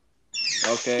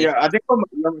 Okay. Yeah, I think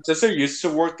my sister used to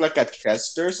work like at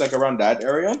Chester's, like around that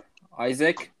area.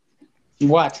 Isaac.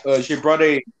 What? She brought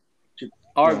a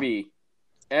RB.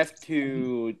 F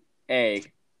to A.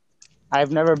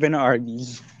 I've never been to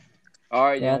Arby's. All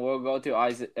right, Yeah. then we'll go to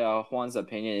Isaac. Juan's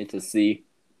opinion into C.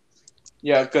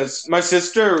 yeah, because my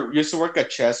sister used to work at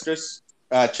Chester's,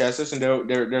 and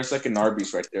there's like an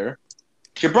Arby's right there.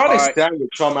 She brought a Alright.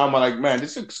 sandwich home. I'm like, man,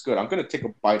 this looks good. I'm gonna take a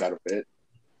bite out of it.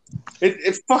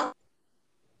 It fuck.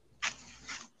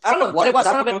 I don't know what it was.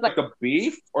 I don't know if it was like the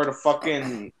beef or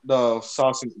the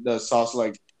sauce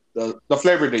like the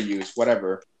flavor they use,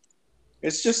 whatever.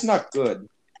 It's just not good.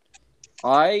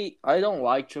 I don't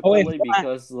like Oh, wait, Chipotle Juan.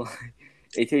 because like,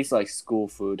 it tastes like school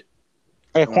food.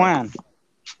 Hey, Juan.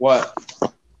 What?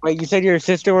 Wait, you said your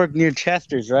sister worked near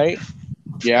Chester's, right?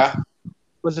 Yeah.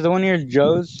 Was it the one near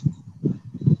Joe's?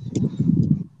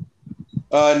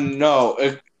 No.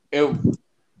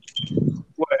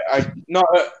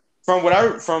 When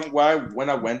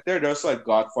I went there was like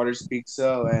Godfather's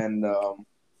Pizza and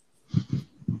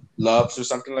Love's or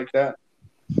something like that.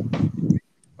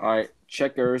 All right,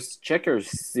 Checkers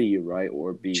C, right,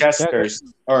 or B? Checkers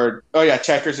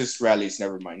Checkers is Rallies.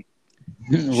 Never mind.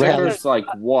 Checkers like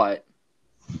what?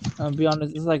 I'll be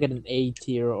honest, it's like an A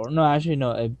tier or no, actually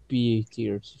no, a B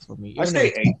tier for me. I Even though say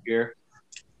it's- A tier.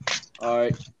 All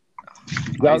right.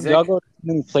 Y'all Isaac? go to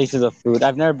many places of food.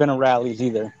 I've never been to Rallies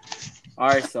either. All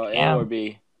right, so A Damn. or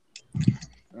B?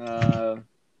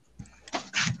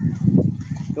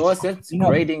 Well, since You know-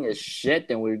 grading is shit,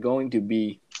 then we're going to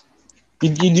B. You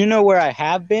do know where I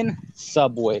have been?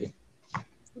 Subway.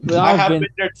 we I all have been. been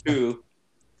there too.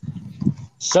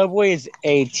 Subway is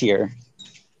A tier.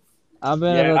 I've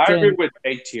been Yeah, at I the agree thing. with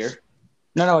A tier.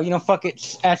 No, fuck it.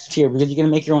 It's S tier because you're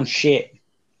gonna make your own shit.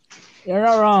 You're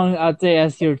not wrong. I'd say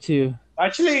S tier too.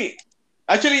 Actually,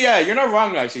 yeah, you're not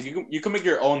wrong. Actually, you can make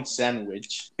your own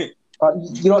sandwich. You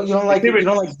don't like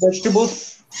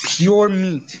vegetables? Pure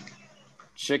meat.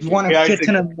 Chicken. You want a Yeah, I shit think-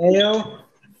 ton of mayo?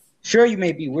 Sure, you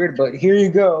may be weird, but here you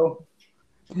go.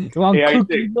 You want Yeah, I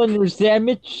cookies on your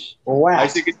sandwich? Wow. I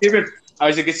think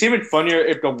it's even funnier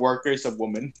if the worker is a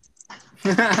woman.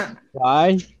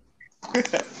 Why?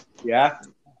 Yeah.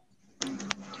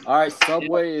 All right,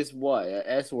 Subway is what? An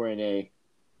S or an A?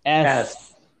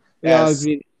 S. We all S.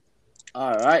 agree.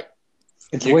 All right.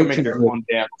 It's You way can make too your good. own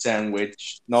damn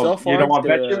sandwich. No, So you far, don't want the-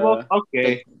 vegetables?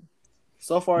 Okay.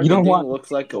 So far, You the don't thing want- looks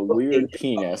like a weird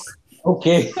penis.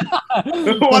 Okay.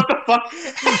 What the fuck?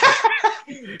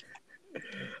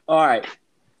 All right,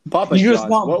 Papa You just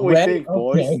John's. want What bread? we think,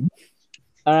 boys? Okay.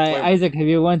 All right, Wait. Isaac, have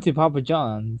you went to Papa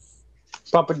John's?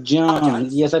 Papa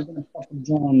John's. Yes, I've been to Papa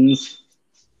John's.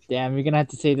 Damn, you're gonna have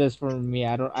to say this for me.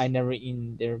 I never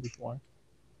eaten there before.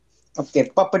 Okay,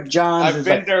 Papa John's I've is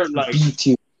been like there like B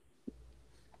tier.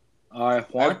 All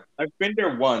right, Juan. I've been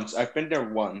there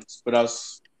once. But that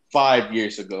was 5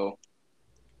 years ago.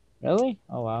 Really?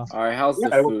 Oh wow. All right, how's Yeah,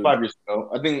 the it was food? 5 years ago.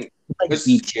 I think. Like It's-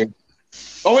 B tier.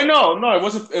 Oh wait, no, it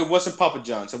wasn't. It wasn't Papa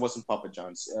John's. It wasn't Papa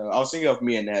John's. I was thinking of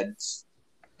Me and Ed's.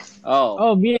 Oh,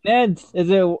 Oh, me and Ed's. Is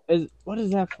what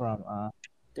is that from?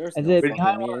 there's is no it fucking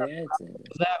behind me or- and Ed's in it.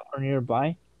 Is that or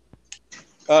nearby?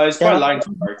 It's by Yeah. Lions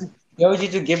Park. You always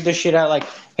need to give this shit out like,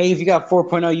 hey, if you got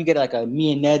 4.0, you get like a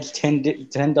Me and Ned's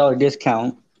 $10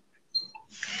 discount.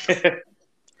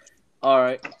 All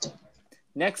right.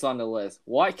 Next on the list,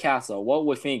 White Castle. What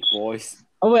we think, boys?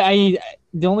 Oh wait,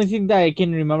 the only thing that I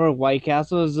can remember of White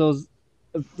Castle is those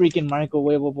freaking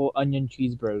microwavable onion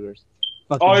cheeseburgers.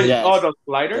 Fucking Oh, Yes. those Those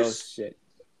sliders. shit.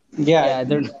 yeah,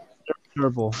 they're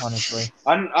terrible, honestly.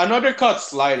 I know they're called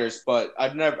sliders, but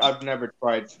I've never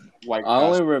tried White I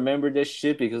only Castle. remember this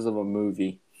shit because of a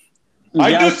movie. I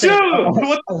Yeah, do I'll say- too.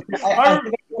 What? I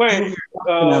Wait,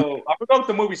 I forgot what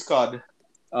the movie's called.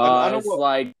 I know It's what-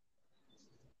 like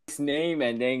his name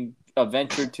and then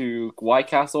adventure to White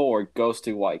Castle or goes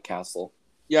to White Castle.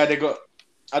 Yeah, they go.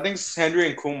 I think it's Henry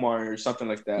and Kumar or something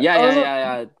like that.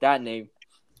 Yeah. That name.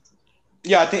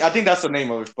 Yeah, I think that's the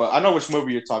name of it, but I know which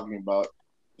movie you're talking about.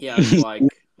 Yeah, it's like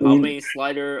how many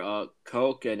slider,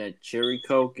 Coke and a cherry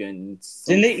Coke and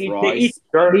some Didn't they fries. eat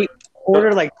They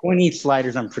order like 20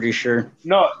 sliders, I'm pretty sure.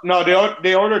 No,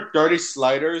 they ordered 30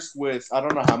 sliders with I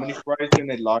don't know how many fries in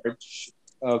a large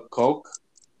Coke.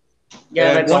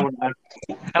 Yeah, And like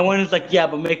I was like, yeah,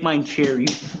 but make mine cherry.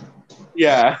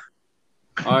 yeah.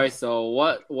 All right, so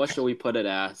what should we put it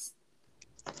as?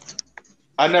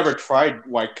 I never tried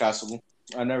White Castle.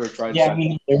 I never tried Yeah, that.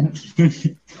 me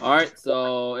neither. All right,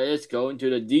 so it's going to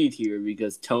the D tier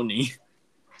because Tony.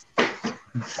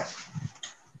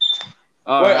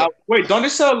 All right. Wait, don't they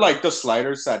sell like the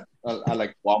sliders at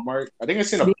like Walmart? I think I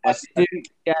seen a.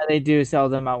 Yeah, they do sell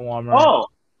them at Walmart. Oh,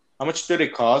 how much do they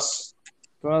cost?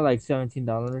 For like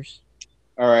 $17.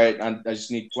 All right, I just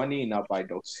need 20 and I'll buy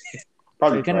those.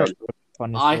 Probably They're try kind it. of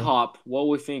fun. IHOP. What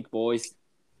we think, boys?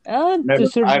 I've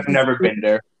never been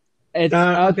there. It's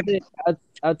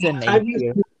I'd say an A I've used,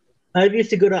 tier. I used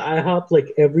to go to IHOP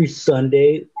like every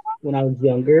Sunday when I was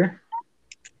younger,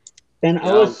 and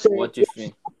I would say What do you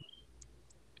think?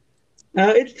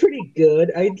 it's pretty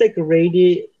good. I'd like rate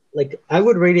it I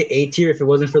would rate it A tier if it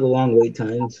wasn't for the long wait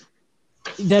times.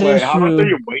 That Wait, is how long do true.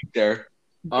 you wait there?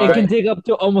 All It right. can take up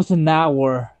to almost an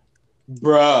hour.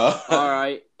 Bruh. All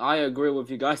right, I agree with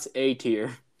you guys. A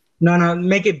tier. No,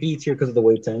 make it B tier because of the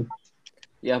wait time.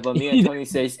 Yeah, but me and Tony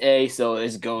says A, so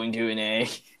it's going to an A.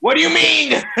 What do you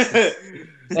mean?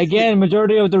 Again,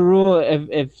 majority of the rule.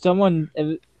 If someone,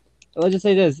 let's just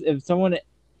say this: if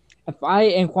I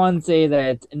and Juan say that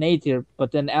it's an A tier,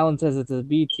 but then Alan says it's a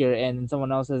B tier, and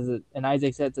someone else says it, and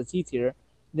Isaac says it's a C tier,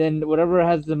 then whatever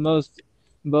has the most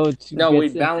votes. No, we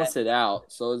gets in balance it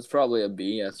out, so it's probably a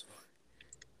B. Yes.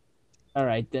 All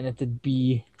right, then it's a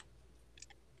B.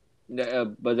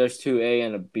 But there's two A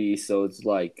and a B, so it's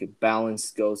like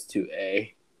balance goes to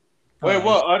A. Wait,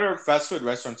 what other fast food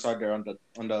restaurants are there on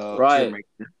the Right. tier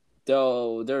maker?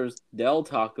 So there's Del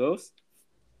Tacos.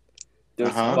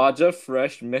 There's Baja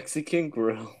Fresh Mexican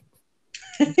Grill.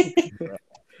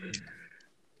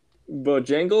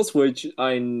 Bojangles, which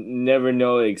I never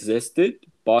know existed.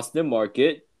 Boston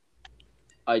Market.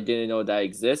 I didn't know that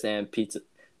exists. And pizza.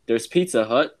 There's Pizza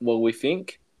Hut. What we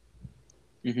think?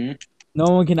 Mm-hmm. No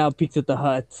one can out Pizza the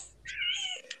Hut.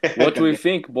 What do we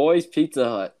think, boys? Pizza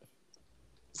Hut.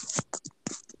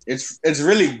 It's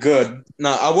really good.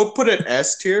 Now I would put it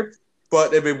S tier,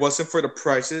 but if it wasn't for the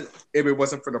prices,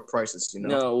 you know.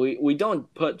 No, we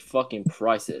don't put fucking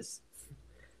prices.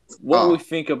 What do we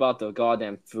think about the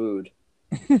goddamn food?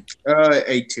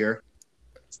 A tier.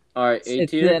 All right, A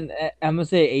tier. I'm gonna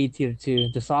say A tier too.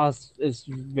 The sauce is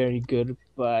very good,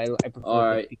 but I prefer. All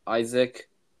right, Isaac.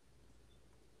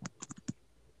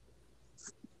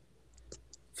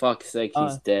 Fuck's sake,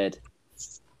 he's dead.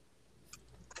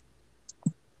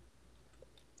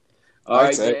 All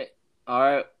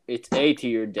right, it's A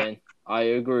tier then. I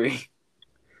agree.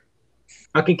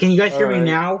 Okay, can you guys hear me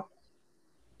now?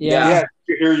 Yeah, I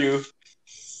can hear you.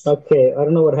 Okay, I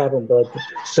don't know what happened, but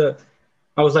so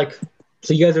I was like,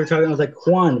 so you guys were talking. I was like,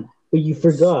 Juan, but you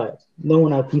forgot. No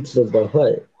one out Pizza the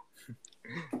Hut.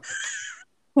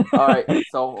 All right,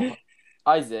 so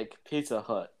Isaac, Pizza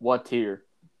Hut, what tier?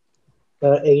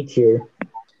 A tier.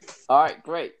 All right,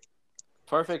 great,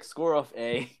 perfect score of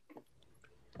A.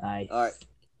 Nice. All right,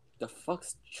 the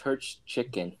fuck's church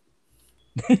chicken?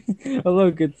 Oh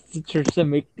look, it's the church that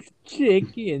makes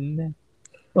chicken.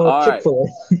 Oh, All right. Chick-fil-A.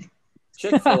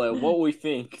 Chick-fil-A, what we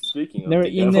think? Speaking of Never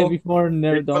the eaten devil, it before.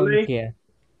 Never Chick-fil-A? don't care.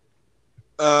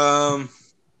 I've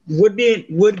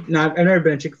never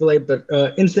been to Chick-fil-A, but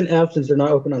Instant Absence are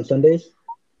not open on Sundays.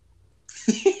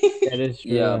 That is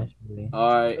true. Yeah. Actually.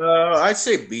 All right, I'd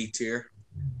say B tier.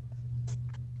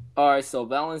 all right. So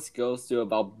balance goes to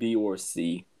about B or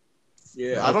C.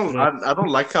 Yeah, I don't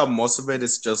like how most of it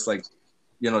is just like,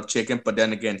 chicken. But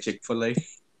then again, Chick-fil-A.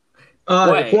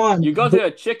 Wait, Juan, you go to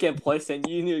a chicken place and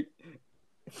you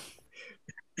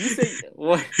say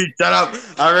what? Shut up!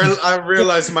 I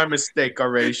realized my mistake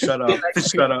already. Shut up!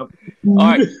 Shut up! All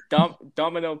right,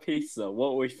 Domino Pizza.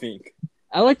 What we think?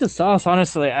 I like the sauce.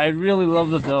 Honestly, I really love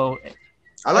the dough.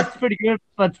 It's pretty good,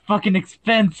 but it's fucking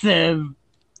expensive.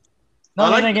 I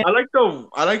like the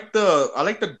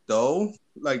dough,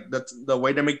 like the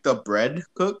way they make the bread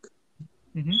cook,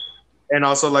 and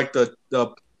also like the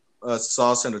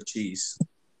sauce and the cheese.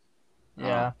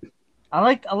 Yeah, I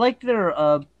like their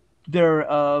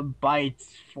bites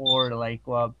for like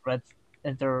bread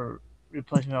and their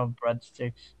replacement of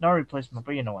breadsticks. Not replacement,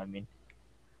 but you know what I mean.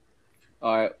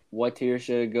 All right, what tier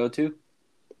should it go to?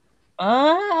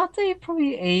 I'll say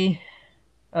probably A.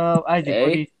 Isaac, A?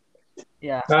 what do you?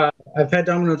 Yeah. I've had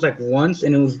Domino's like once,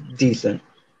 and it was decent.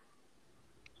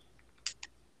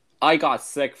 I got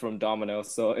sick from Domino's,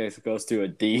 so it goes to a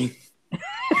D.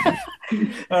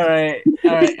 All right.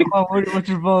 Come on, what's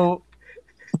your vote?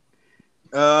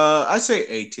 I say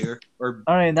A tier or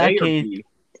All right, in that A or case, B.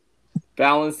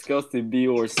 Balance goes to B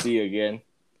or C again.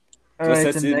 all So right,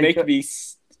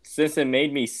 since it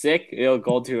made me sick, it'll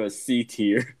go to a C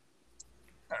tier.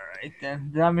 all right,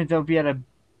 then that means it'll be at a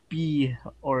B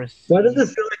or a C. Why does it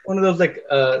feel like one of those like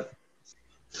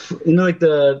like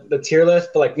the tier list,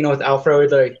 but like with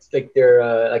Alfred, like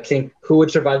they're like saying who would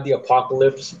survive the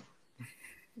apocalypse?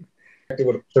 Who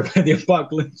would survive the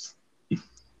apocalypse?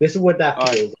 This is what that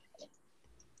feels.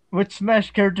 Which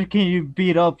Smash character can you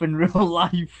beat up in real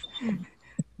life?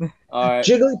 All right.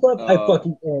 Jigglypuff, I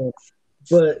fucking am.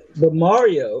 But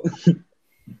Mario.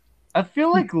 I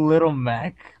feel like Little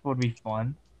Mac would be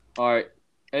fun. All right.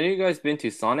 Have you guys been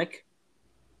to Sonic?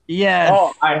 Yes.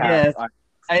 Oh, I have.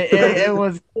 Yes. It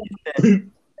was. I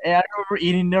remember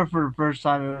eating there for the first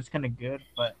time. It was kind of good,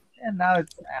 but now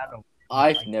it's. I don't know.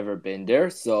 I've never been there,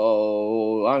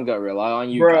 so I'm gonna rely on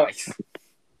you Bruh. guys.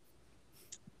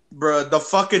 Bruh, the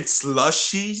fucking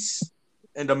slushies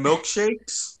and the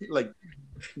milkshakes, like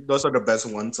those are the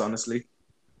best ones, honestly.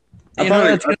 You know,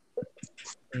 it's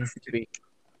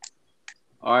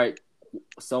All right.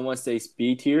 Someone says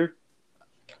B tier.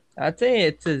 I'd say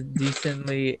it's a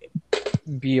decently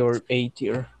B or A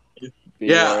tier.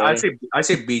 Yeah, or A. I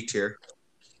say B tier.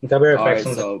 All right,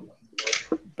 so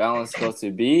balance goes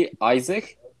to B.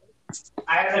 Isaac.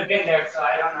 I haven't been there, so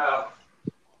I don't know.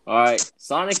 All right,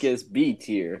 Sonic is B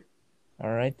tier.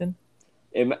 All right then.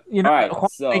 All right,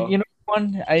 so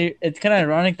it's kind of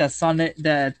ironic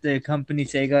that the company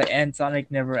Sega and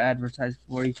Sonic never advertised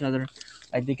for each other.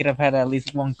 Like they could have had at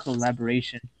least one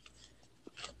collaboration.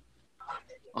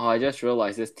 oh, I just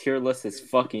realized this tier list is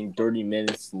fucking 30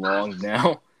 minutes long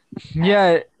now.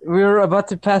 Yeah, we were about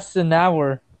to pass an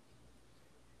hour.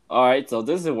 All right, so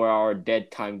this is where our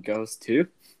dead time goes to.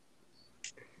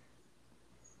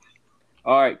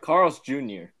 All right, Carl's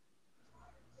Jr.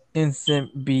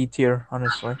 Instant B tier,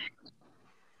 honestly.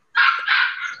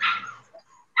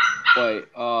 Wait,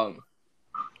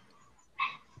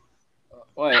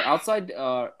 outside.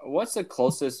 What's the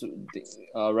closest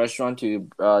restaurant to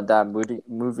that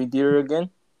movie theater again?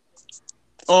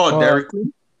 Oh, Dairy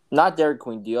Queen. Not Dairy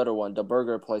Queen, the other one, the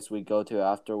burger place we go to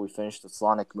after we finish the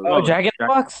Sonic movie. Oh, Jack in the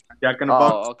Box? Jack in the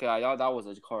Box. Oh, okay. I thought that was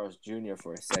a Carl's Jr.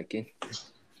 for a second.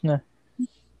 No.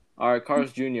 All right,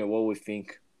 Carl's Jr., what we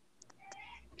think?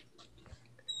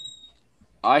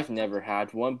 I've never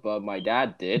had one, but my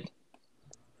dad did.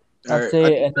 I'd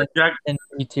say Jack in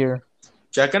B tier.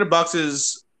 in the Box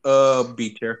is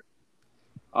B tier.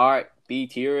 All right, B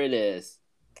tier it is.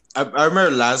 I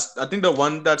remember I think the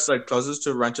one that's like closest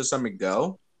to Rancho San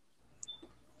Miguel.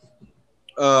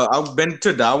 I've been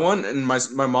to that one, and my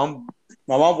mom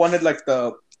wanted like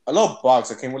a little box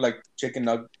that came with like chicken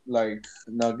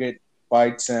nugget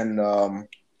bites and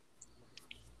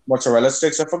mozzarella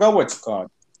sticks. I forgot what it's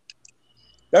called.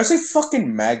 There's a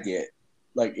fucking maggot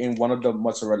like in one of the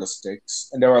mozzarella sticks,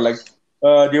 and they were like,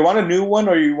 "Do you want a new one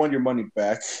or you want your money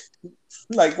back?"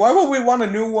 Like, why would we want a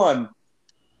new one?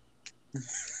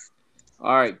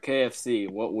 All right, KFC,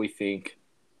 what we think?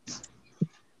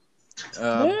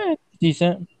 Yeah,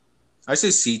 decent. I say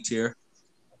C tier.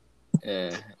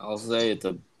 I'll say it's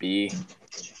a B.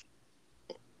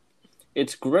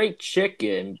 It's great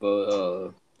chicken,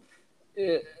 but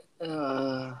it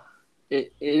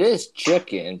is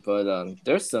chicken, but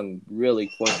there's some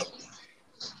really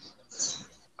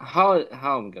how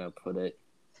I'm gonna put it.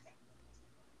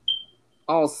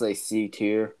 I'll say C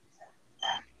tier.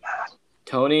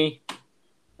 Tony.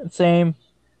 Same.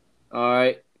 All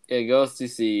right, it goes to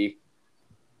C.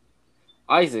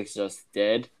 Isaac's just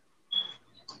dead.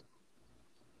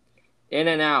 In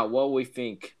and out, what we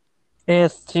think?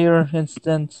 S tier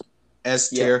instant. S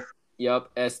tier. Yup,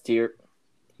 S tier.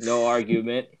 No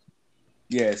argument.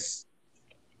 Yes.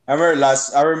 I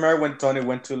remember when Tony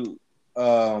went to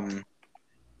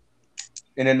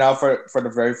In and Out for the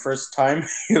very first time.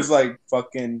 He was like,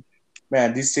 "Fucking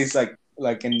man, these taste like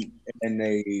in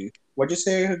a what'd you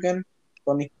say again,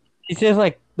 Tony?" He says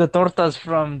like the tortas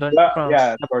from the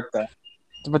torta.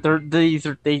 but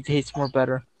they taste more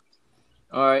better.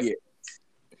 All right. Yeah.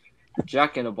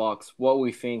 Jack in the Box, what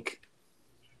we think?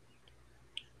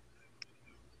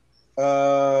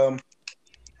 I'd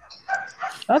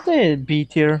say B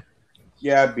tier.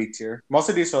 Yeah, B tier. Most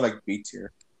of these are like B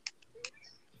tier.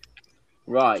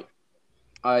 Right.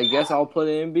 I guess I'll put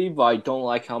it in B, but I don't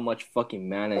like how much fucking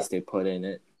mayonnaise they put in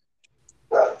it.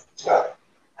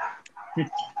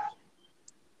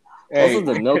 Hey, also,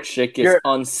 the milkshake is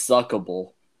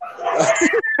unsuckable.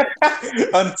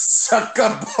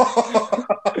 Unsuckable.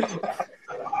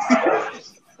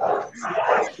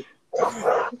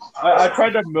 I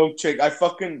tried that milkshake.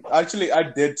 I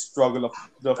did struggle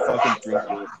to fucking drink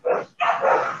it.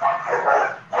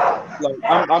 Like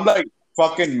I'm like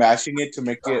fucking mashing it to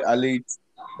make it at least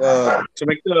to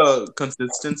make the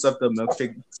consistency of the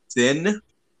milkshake thin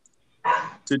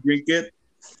to drink it.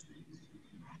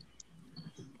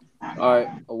 All right,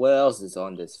 what else is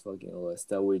on this fucking list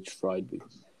that we tried?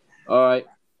 All right,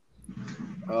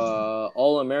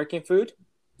 all American food.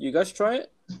 You guys try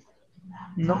it?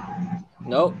 No.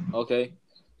 No. Okay.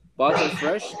 Boston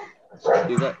Fresh.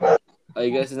 I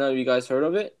guess none of you guys heard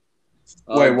of it.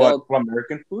 Wait, what?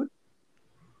 American food?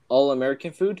 All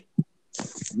American food.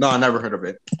 No, I never heard of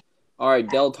it. All right,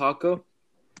 Del Taco.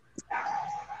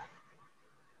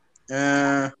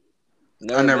 I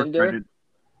never tried it.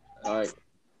 All right.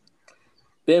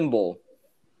 Bimble.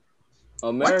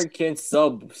 American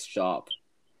sub shop.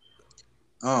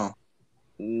 Oh.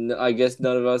 I guess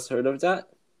none of us heard of that.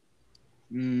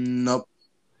 Nope.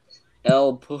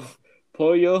 El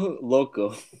Pollo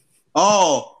Loco.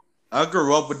 Oh, I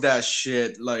grew up with that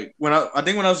shit. Like when I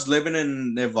was living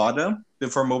in Nevada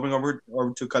before moving over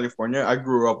to California, I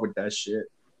grew up with that shit.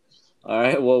 All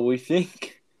right, what we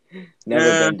think?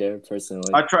 Never been there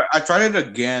personally. I tried it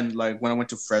again, like when I went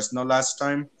to Fresno last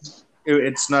time.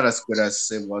 It's not as good as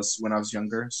it was when I was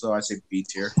younger, so I say B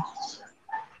tier.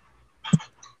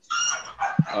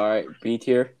 All right, B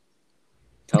tier.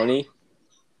 Tony.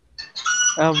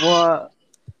 What?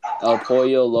 El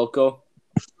Pollo Loco.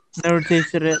 Never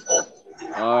tasted it.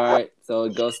 All right, so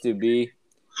it goes to B.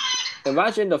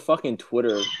 Imagine the fucking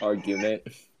Twitter argument.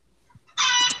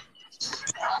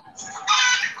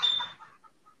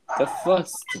 The fuck?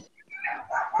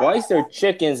 Why is there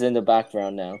chickens in the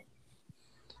background now?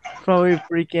 Probably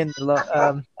freaking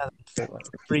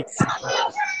freaks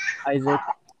Isaac.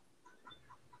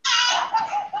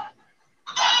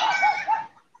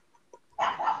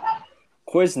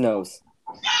 Quiznos.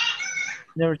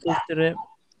 Never tasted it.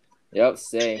 Yep,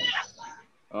 same.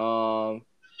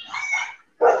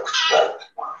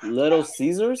 Little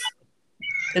Caesars.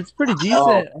 It's pretty Oh,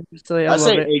 decent. Honestly, I I love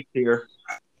say it. A tier.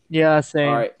 Yeah, All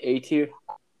same. right, A tier.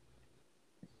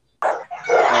 All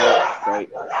right, great.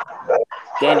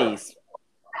 Denny's.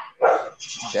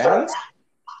 Denny's?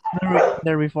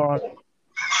 Never before.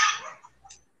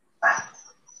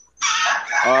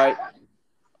 All right,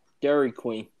 Dairy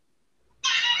Queen.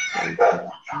 No,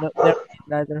 never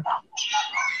neither.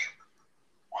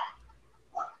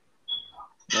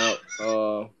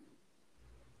 No,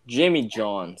 Jimmy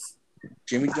John's.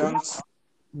 Jimmy John's?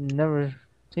 Never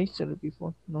tasted it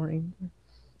before. No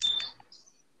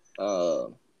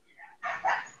either.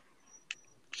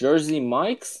 Jersey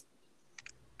Mike's.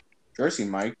 Jersey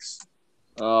Mike's?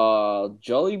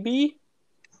 Jollibee.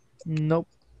 Nope.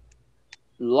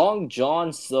 Long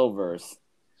John Silver's.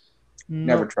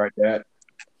 Never Nope. tried that.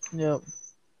 Nope.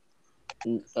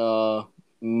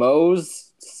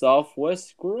 Moe's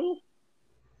Southwest Grill.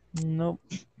 Nope.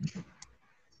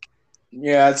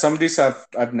 Yeah, some of these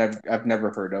I've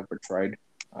never heard of or tried.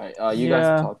 All right, you Yeah.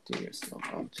 guys talk to yourself.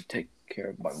 I'll just take care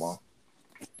of my mom.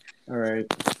 All right.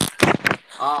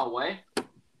 Wait.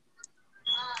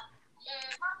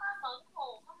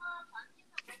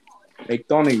 Hey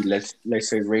Tony, let's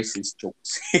say racist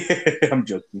jokes. I'm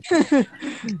joking.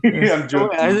 I'm Oh,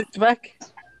 joking. Isaac's back?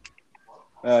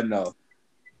 No.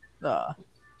 All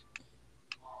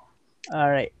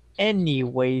right.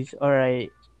 Anyways, all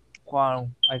right.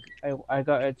 Juan, I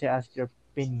got to ask your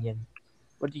opinion.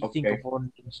 What do you think Okay. of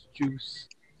orange juice?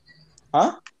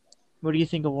 Huh? What do you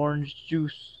think of orange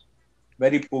juice?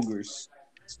 Very boogers.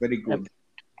 It's very good.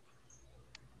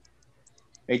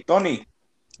 Hey Tony,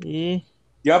 Yeah.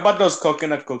 you know about those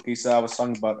coconut cookies I was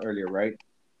talking about earlier, right?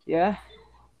 Yeah.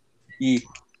 Yeah.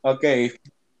 Okay.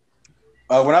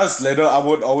 When I was little, I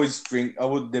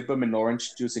would dip them in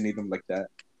orange juice and eat them like that.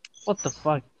 What the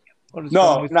fuck? What is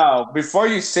wrong No, with before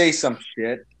you say some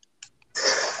shit,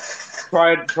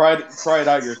 try it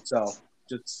out yourself.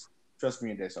 Just trust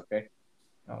me in this, okay?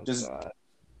 Oh, Just God.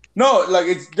 no,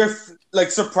 like they're like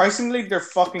surprisingly they're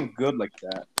fucking good like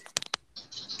that.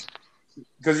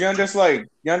 Because there's like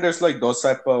those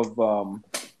type of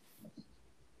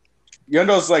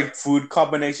those like food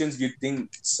combinations you think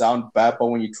sound bad, but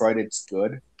when you try it, it's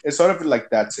good. It's sort of like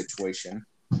that situation.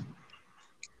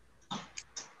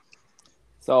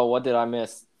 So what did I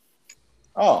miss?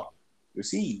 Oh, you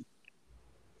see.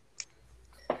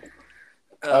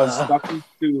 I was talking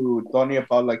to Tony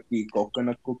about like the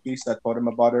coconut cookies I told him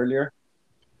about earlier.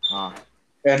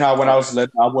 And how when I was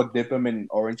little, I would dip them in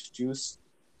orange juice.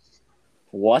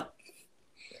 What?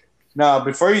 Now,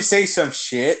 before you say some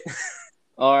shit.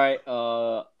 All right.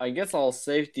 I guess I'll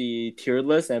save the tier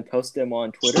list and post them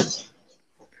on Twitter.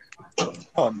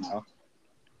 Oh no!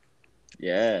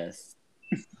 Yes.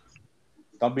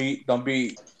 Don't be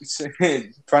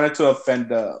trying not to offend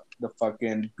the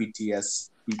fucking BTS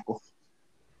people.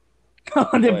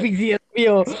 The BTS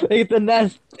meal.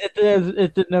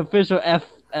 It's an official F.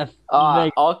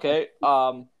 Okay.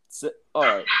 All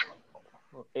right.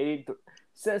 83.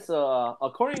 Since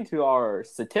according to our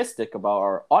statistic about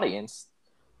our audience,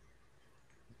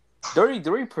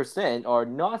 33% are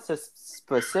not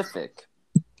specific.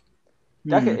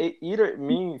 That could either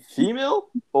mean female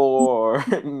or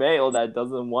male that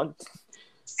doesn't want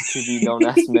to be known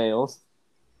as males.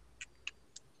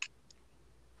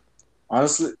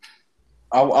 Honestly,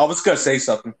 I was gonna say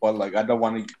something, but like I don't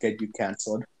want to get you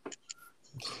canceled.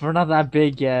 We're not that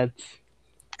big yet.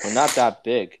 We're not that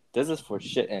big. This is for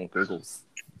shit and giggles.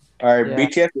 Alright, Yeah.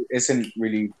 BTS isn't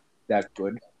really that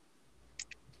good.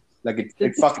 Like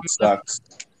it fucking sucks.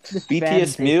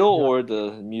 BTS meal or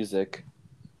the music?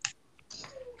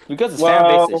 Because the fan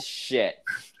base is shit.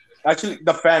 Actually,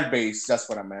 the fan base, that's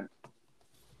what I meant.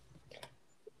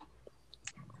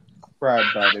 Proud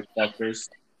about it, fuckers.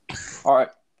 Alright.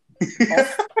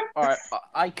 Alright.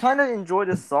 I kind of enjoy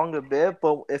this song a bit,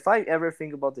 but if I ever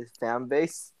think about this fan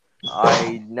base,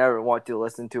 I never want to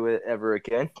listen to it ever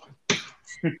again.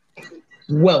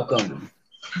 Welcome.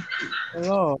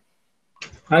 Hello.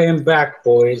 I am back,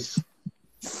 boys.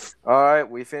 Alright,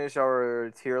 we finished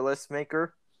our tier list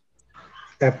maker.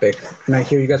 Epic. And I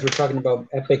hear you guys were talking about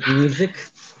epic music.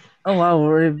 Oh wow,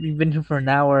 we've been here for an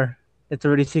hour. It's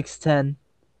already 6:10.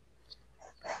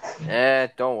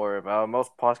 Don't worry about it.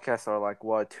 Most podcasts are like,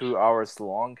 2 hours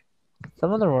long?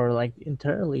 Some of them are like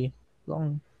entirely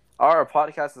long. Our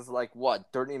podcast is like,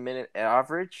 30-minute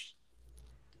average?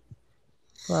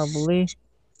 Probably.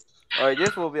 Alright,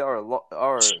 this will be our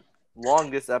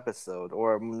longest episode,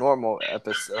 or normal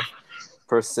episode,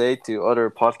 per se, to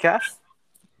other podcasts.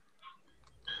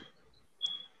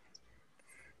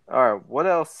 All right. What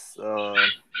else?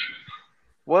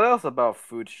 What else about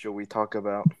food should we talk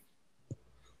about?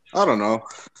 I don't know.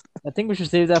 I think we should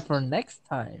save that for next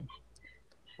time.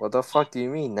 What the fuck do you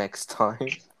mean next time?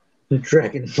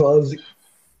 Dragon Balls.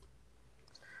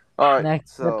 All right.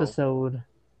 Next So episode.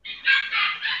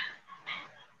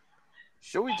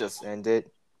 should we just end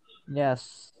it?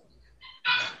 Yes.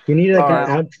 We need like Alright.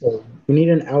 an outro. We need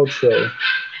an outro.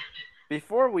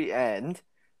 Before we end,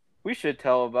 we should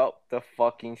tell about the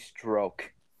fucking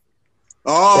stroke.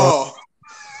 Oh.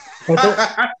 I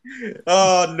thought-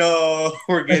 Oh no,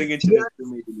 we're getting into this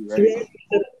immediately, right?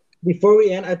 Before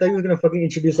we end, I thought you were gonna fucking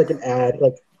introduce like an ad.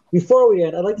 Like before we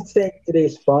end, I'd like to thank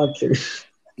today's sponsor.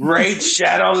 Raid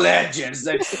Shadow Legends,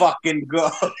 let's fucking go.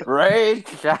 Raid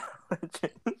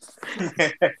challenges.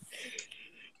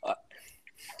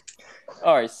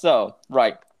 Alright, so,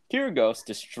 right. Here goes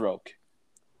the stroke.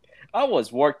 I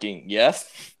was working,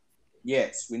 yes?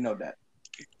 Yes, we know that.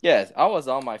 Yes, I was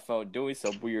on my phone doing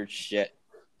some weird shit.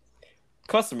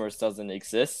 Customers doesn't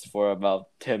exist for about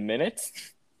 10 minutes.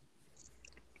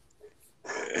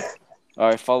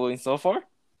 Alright, following so far?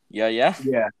 Yeah.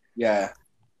 Yeah.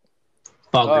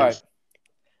 Alright.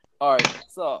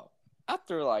 So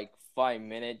after like 5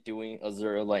 minutes doing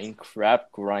Azure Lane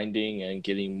crap, grinding and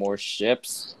getting more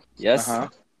ships. Yes. Uh-huh.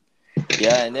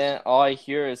 Yeah, and then all I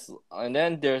hear is and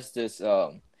then there's this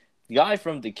guy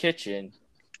from the kitchen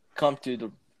come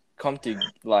to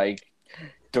like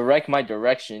direct my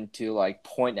direction to like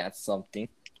point at something.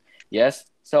 Yes.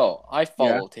 So I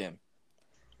followed him.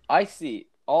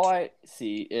 All I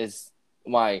see is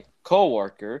my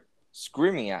coworker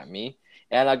screaming at me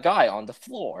and a guy on the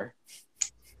floor.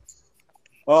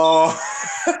 Oh.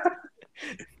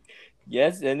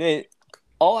 Yes, and then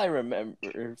all I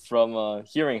remember from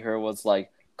hearing her was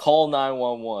like call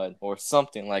 911 or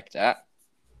something like that.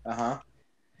 Uh-huh.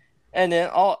 And then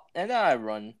I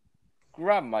run,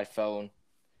 grab my phone,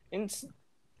 and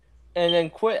then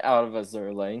quit out of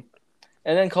Azure Lane,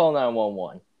 and then call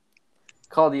 911.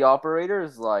 Call the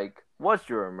operators like, "What's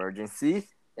your emergency?"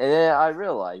 And then I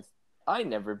realized I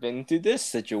never been into this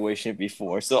situation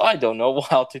before, so I don't know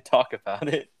how to talk about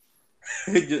it.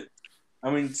 I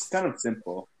mean, it's kind of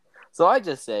simple. So I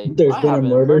just say, There's I been a have an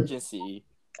murder. emergency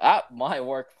at my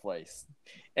workplace.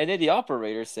 And then the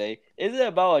operators say, is it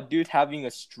about a dude having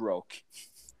a stroke?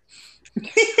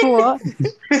 What?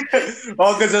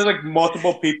 Oh, because there's like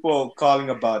multiple people calling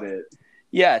about it.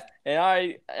 Yes. And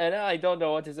I don't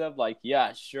know what to say. I'm like,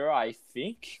 yeah, sure, I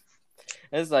think.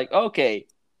 And it's like, okay,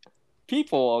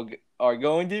 people are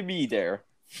going to be there.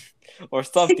 Or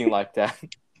something like that.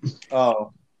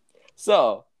 Oh.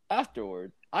 So,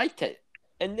 afterward,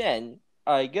 and then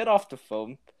I get off the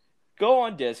phone, go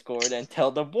on Discord, and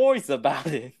tell the boys about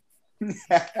it.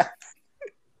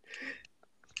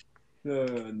 Oh,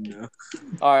 no.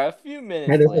 Alright, a few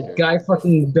minutes And there's later. a guy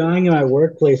fucking dying in my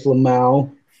workplace,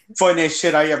 Lamau. Funniest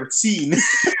shit I ever seen.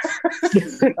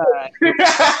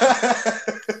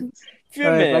 Few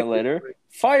minutes later,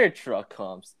 fire truck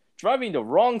comes, driving the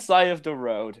wrong side of the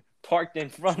road, parked in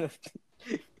front of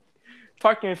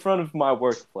my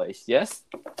workplace. Yes,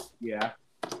 Yeah.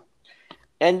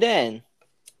 and then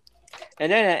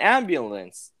an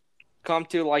ambulance come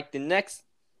to like the next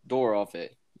door of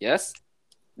it. Yes.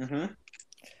 Mm-hmm.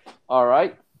 All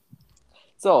right.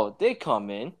 So they come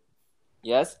in.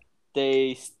 Yes.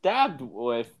 They stabbed him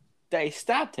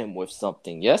with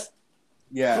something. Yes.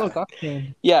 Yeah. Look,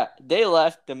 Octane. Yeah. They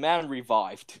left. The man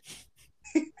revived.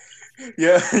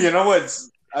 Yeah. You know what?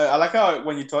 I like how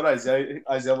when you told Isaiah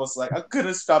was like, I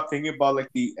couldn't stop thinking about like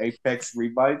the Apex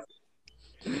revive.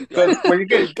 Because when you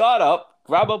He get got up,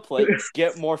 grab a plate,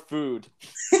 get more food.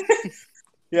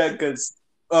 because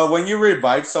when you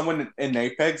revive someone in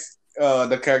Apex,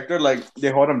 the character like they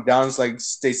hold him down. It's like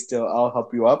stay still, I'll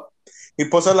help you up. He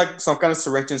pulls out like some kind of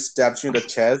syringe and stabs you in the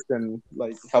chest and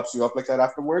like helps you up like that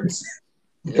afterwards.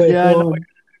 Wait, Yeah, I know.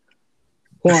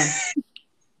 hold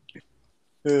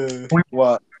on.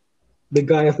 What? The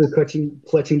guy after clutching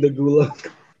the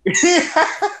gulag.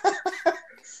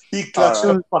 He clutched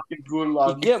Alright. the fucking You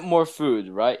gulag. get more food,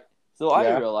 right? So I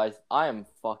Yeah. realized I am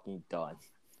fucking done.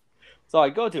 So I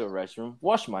go to the restroom,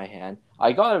 wash my hand.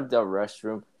 I go to the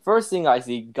restroom. First thing I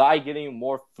see, guy getting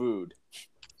more food.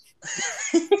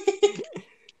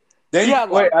 Then Yeah,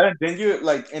 wait, Alan, then you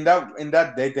like in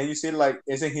that day, then you see like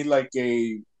isn't he like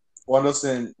one of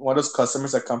those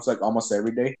customers that comes like almost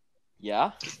every day?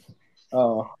 Yeah,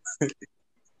 Oh.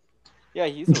 yeah,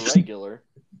 he's a regular.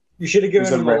 You should have given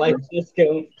He's a him a life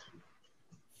discount.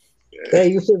 Hey,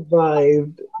 you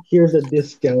survived. Here's a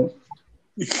discount.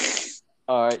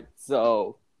 All right,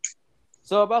 so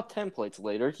about 10 plates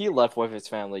later, he left with his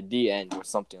family. The end, or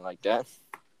something like that.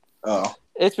 Oh.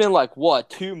 It's been like what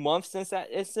 2 months since that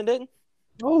incident.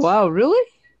 Oh wow, really?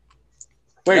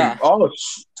 Wait, Yeah.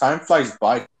 time flies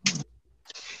by.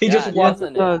 He Yeah, just walked.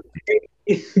 doesn't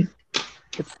it?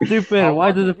 It's stupid. I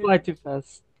Why does wanted it to- fly too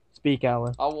fast? Speak,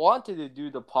 Alan. I wanted to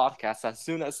do the podcast as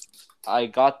soon as I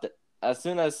got as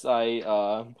soon as I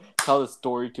tell the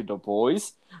story to the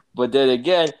boys, but then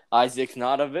again, Isaac's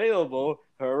not available.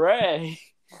 Hooray!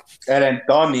 And then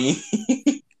Tony.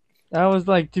 I was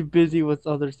like too busy with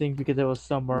other things because it was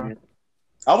summer.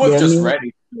 I was Yeah, just me-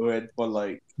 ready to do it, but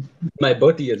like, My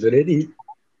body is ready.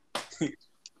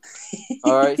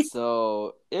 All right,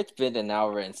 so it's been an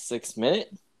hour and 6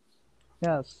 minutes.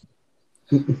 Yes.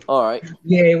 All right.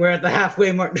 Yay, we're at the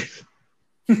halfway mark.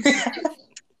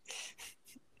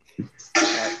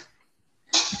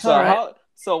 So All right.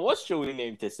 So what should we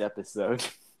name this episode?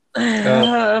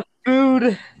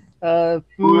 Food.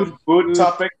 food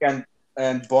topic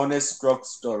and bonus stroke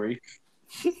story.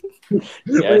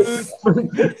 Yes. Food.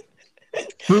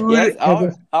 Yes,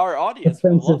 as our audience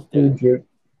will offensive love food it. joke.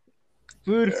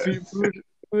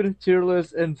 Food, tier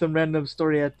list, and some random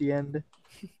story at the end.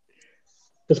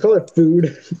 Just call it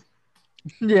food.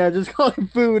 Yeah, just call it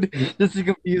food, just to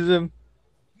confuse them.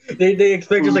 They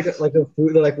expect just like a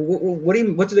food. They're like, what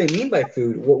do they mean by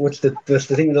food? What's the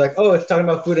thing? They're like, oh, it's talking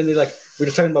about food, and they're like, we're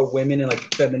just talking about women and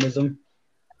like feminism.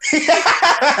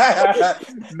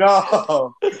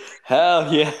 No,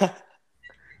 Hell yeah.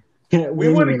 we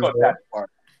wouldn't go that far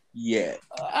yet.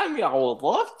 I mean, I would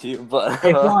love to, but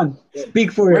Hey, Juan,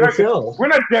 speak for yourself. We're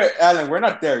not there, Alan. We're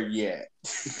not there yet.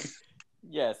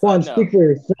 yes, I Juan, know. speak for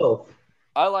yourself.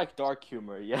 I like dark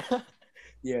humor. Yeah.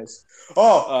 Yes.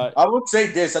 Oh, I would say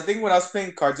this. I think when I was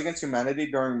playing Cards Against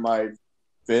Humanity during my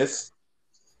fifth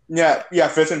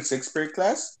and sixth grade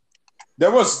class, there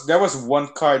was one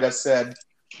card that said,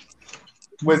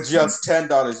 with just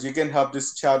 $10, you can help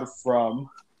this child from.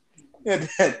 And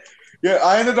then,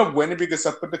 I ended up winning because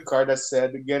I put the card that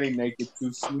said getting naked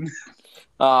too soon.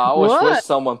 I wish What?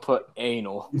 someone put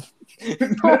anal.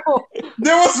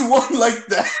 There was one like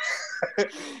that.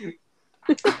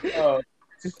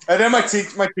 And then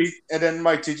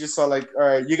my teacher saw like, all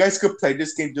right, you guys could play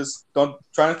this game, just don't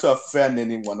try not to offend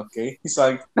anyone, okay? He's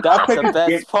like, That's play the this best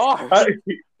game. part.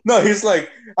 No, he's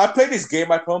like, I play this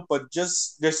game at home, but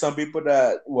just there's some people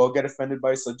that will get offended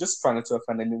by it, so just try not to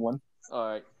offend anyone. All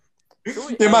right.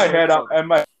 In my head, Is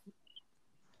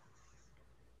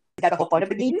that the whole point of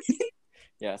the game?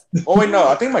 Yes. Oh wait, no,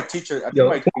 I think my teacher knew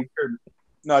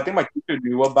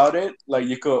about it. Like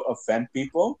you could offend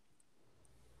people,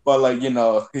 but like he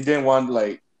didn't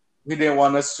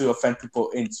want us to offend people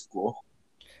in school.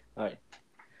 All right.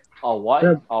 A wise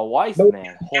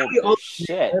man. Holy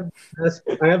shit. I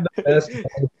have the best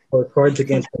for Cards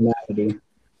Against Humanity.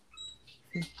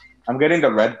 I'm getting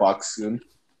the red box soon.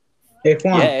 Hey,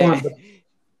 Juan,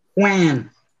 Yeah.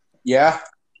 Yeah.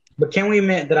 but can we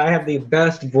admit that I have the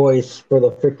best voice for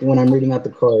the freaking when I'm reading out the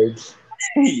cards?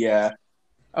 Yeah.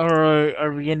 Alright,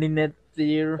 are we ending it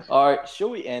there? All right. Should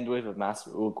we end with a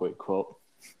Master Uruguay quote?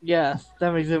 Yes,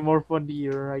 that makes it more fun to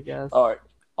hear, I guess. All right.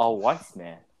 A wise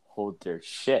man hold their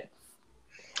shit.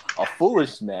 A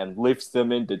foolish man lifts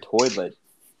them in the toilet.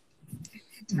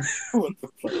 What the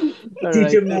fuck? All Teach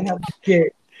right. him how to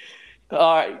shit.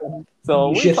 All right. So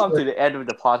we Shit. come to the end of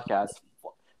the podcast.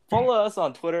 Follow us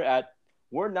on Twitter at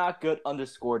we're not good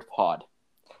 _pod.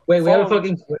 Wait, we have a Follow-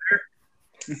 fucking Twitter?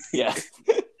 Yes.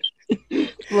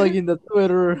 Plug in the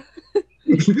Twitter.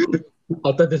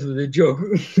 I thought this was a joke.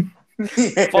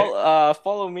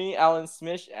 Follow me, Alan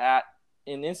Smith,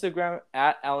 in Instagram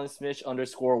at Alan Smith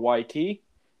 _YT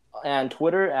and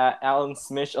Twitter at Alan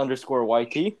Smith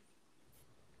 _YT.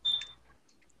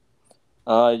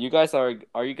 You guys are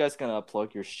you guys gonna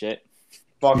plug your shit?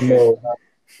 Fuck it. No.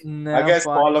 No, I guess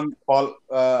fine.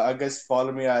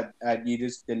 follow me at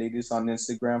Yeetus Deletus on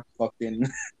Instagram. Fucking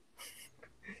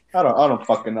I don't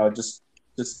fucking know. Just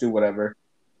do whatever.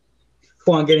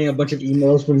 Juan getting a bunch of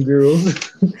emails from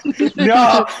girls.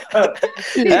 No,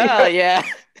 Hell yeah.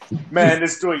 man,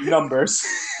 it's doing numbers.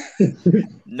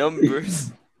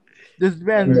 Numbers. This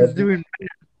man is doing.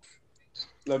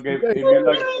 Look, if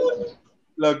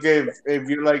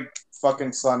you like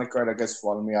fucking Sonic Art, I guess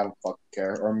follow me. I don't fucking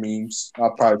care. Or memes.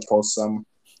 I'll probably post some.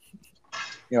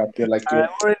 I feel like it.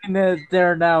 We're in it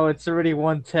there now. It's already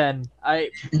 1:10.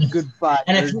 Goodbye.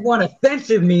 And if you want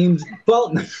offensive memes,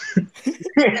 follow me.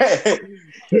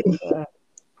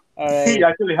 All right. You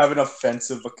actually have an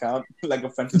offensive account, like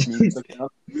offensive memes account.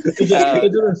 It's a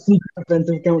secret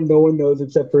offensive account no one knows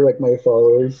except for like my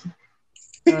followers.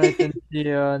 All right, then,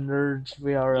 nerds.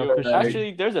 We are officially.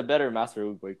 Actually, there's a better Master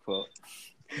Uruguay quote.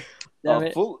 Damn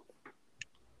it.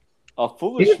 A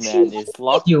foolish man is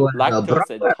You are the lactose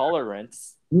brother.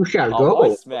 intolerance. You shall A go.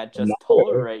 wise man just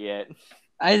tolerate it.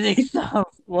 Isaac,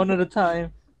 stop. One at a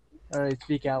time. All right,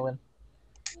 speak, Alan.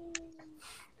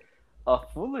 A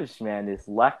foolish man is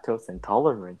lactose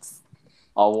intolerance.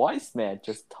 A wise man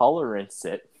just tolerates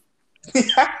it.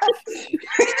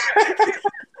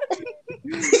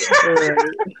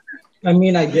 I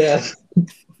mean, I guess.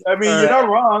 I mean, you're not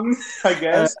wrong, I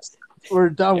guess. We're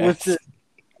done with Yes.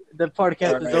 the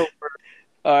podcast is Alright. over.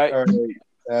 All right. All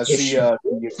right. See you guys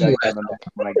on the next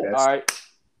one, I guess. All right.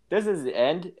 This is the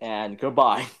end, and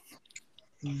goodbye.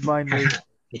 Bye, nerd.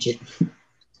 Bitch it.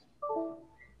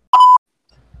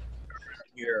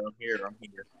 I'm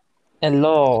here.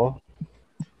 Hello.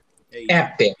 Hey.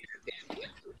 Epic.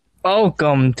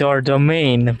 Welcome to our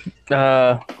domain.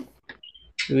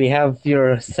 We have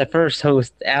your first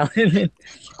host, Alan, and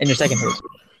your second host.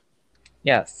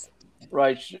 Yes.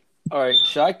 Right. All right.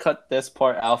 Should I cut this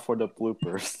part out for the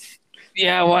bloopers?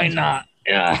 Yeah, why not?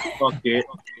 Yeah. Okay.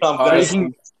 I'm All gonna right.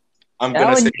 say, I'm gonna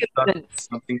Alan, say you can,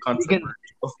 something you controversial.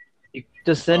 can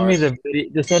just send me the video,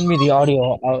 just send me the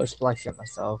audio. I'll splice it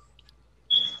myself.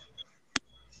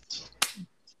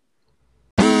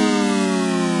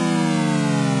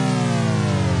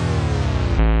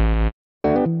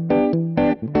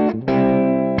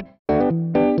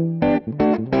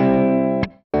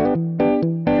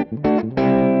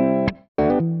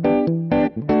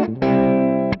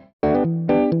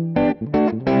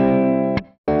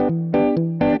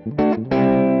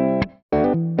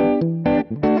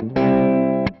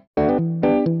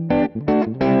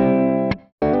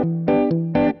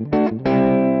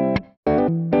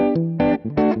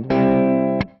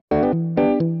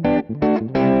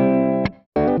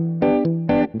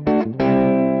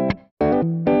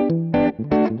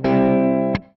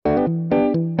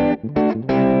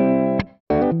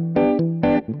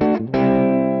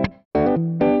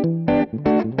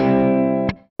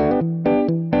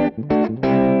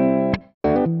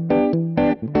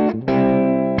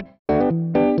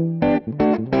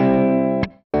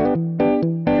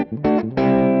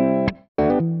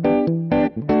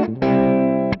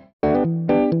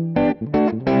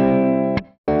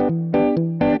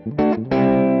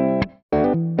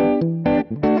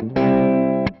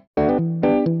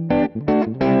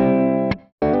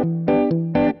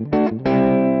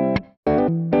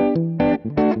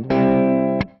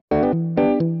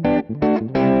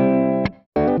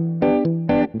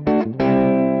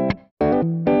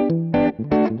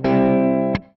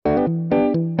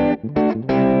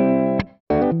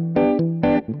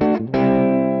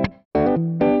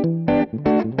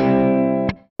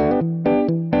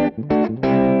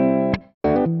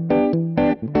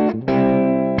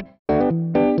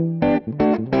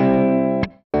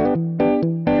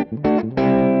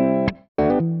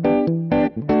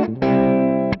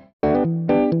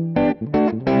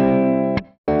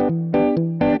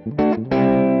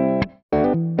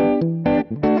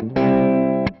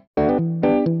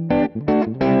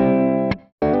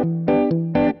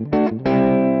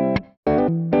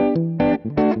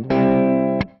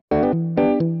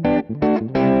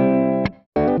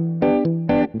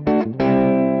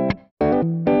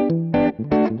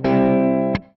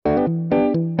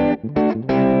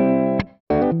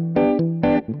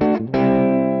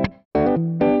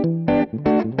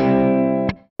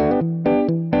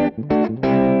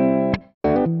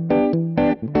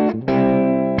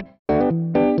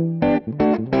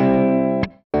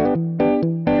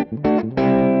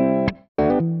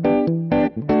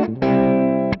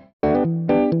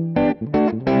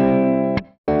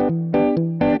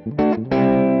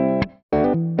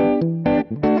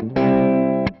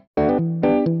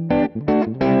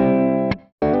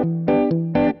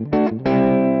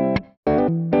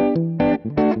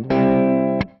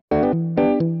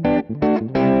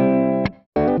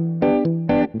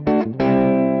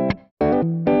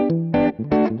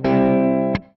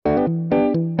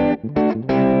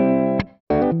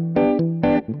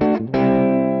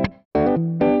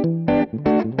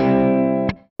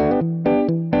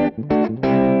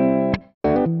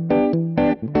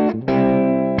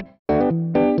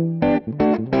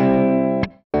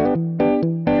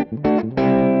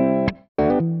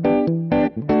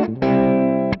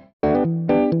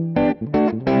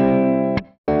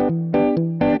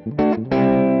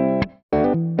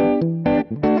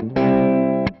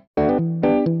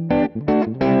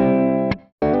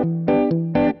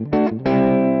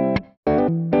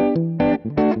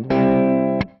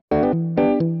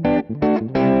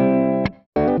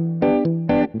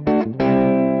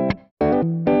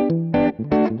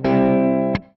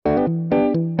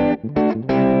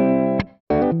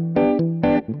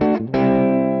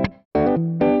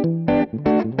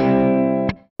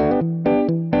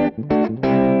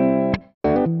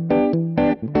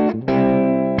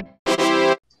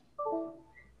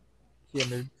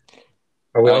 minutes.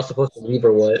 Are we all Right. supposed to leave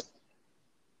or what?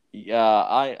 Yeah,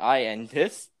 I end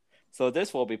this. So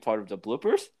this will be part of the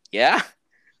bloopers. Yeah.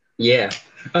 Yeah.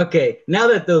 Okay. Now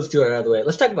that those two are out of the way,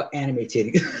 let's talk about anime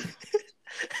titties.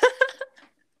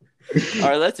 All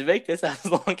right, let's make this as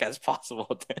long as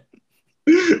possible then.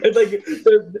 It's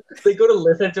like they go to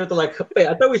listen to it. They're like, "Wait,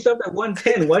 I thought we stopped at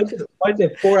 110. Why is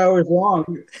it 4 hours long?"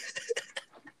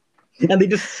 And they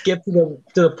just skip to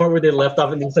the part where they left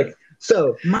off, and it's like,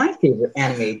 "So my favorite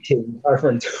anime titties are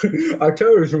from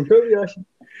Toru's from Kobayashi."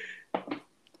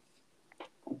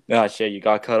 Ah, shit, you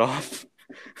got cut off.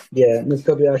 Yeah, Miss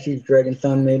Kobayashi's Dragon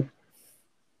Sun made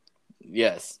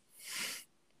Yes.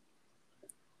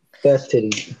 best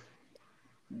titties.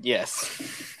 Yes.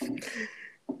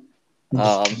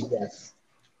 Yes.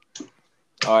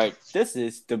 All right, this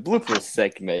is the bloopers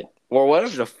segment, or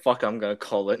whatever the fuck I'm gonna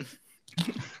call it.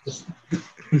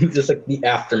 Just like the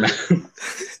aftermath,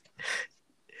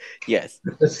 Yes,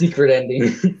 the secret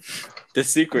ending. the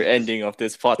secret ending of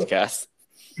this podcast.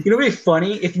 You know, what'd be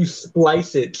funny if you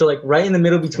splice it. So, like, right in the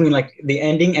middle between like the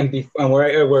ending and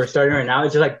where we're starting right now,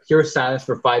 it's just like pure silence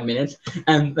for 5 minutes,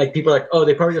 and like people are like, "Oh,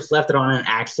 they probably just left it on an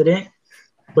accident."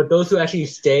 But those who actually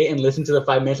stay and listen to the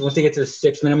 5 minutes, once they get to the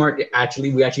 6 minute mark,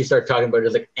 we actually start talking about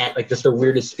it, like just the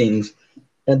weirdest things,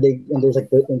 and there's like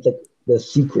the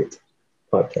secret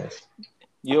podcast.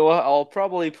 You know what? I'll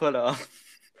probably put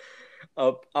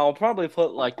I'll probably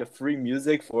put like the free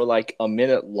music for like a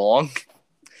minute long.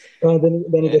 Then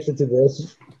it gets into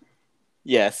this.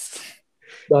 Yes.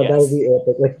 That Yes. would be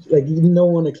epic. Like no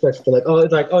one expects to like,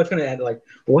 it's gonna end. Like,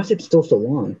 why is it still so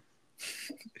long?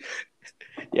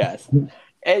 Yes.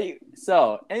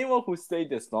 So anyone who stayed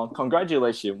this long,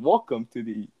 congratulations. Welcome to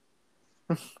the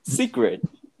secret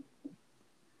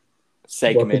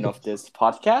segment of this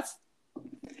podcast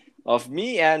of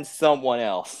me and someone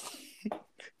else.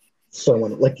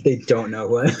 Someone like they don't know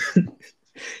what.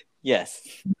 Yes.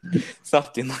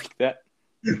 Something like that.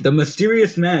 The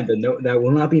mysterious man that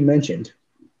will not be mentioned.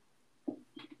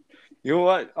 You know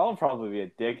what? I'll probably be a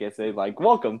dick and say like,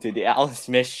 "Welcome to the Alan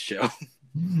Smith Show."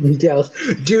 Yes.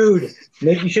 Dude,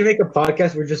 you should make a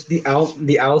podcast where just the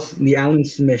Alan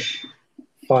Smith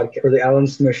podcast or the Alan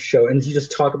Smith Show, and you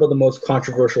just talk about the most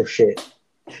controversial shit.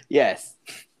 Yes.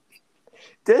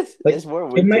 This Like, is where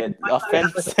we it get might not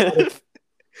have, offensive.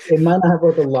 It might not have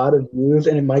like a lot of views,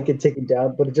 and it might get taken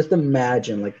down. But just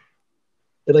imagine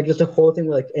like just a whole thing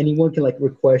where like anyone can like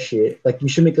request shit. Like you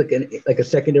should make like a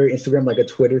secondary Instagram, like a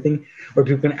Twitter thing, where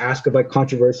people can ask about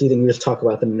controversies, and we just talk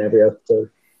about them in every episode.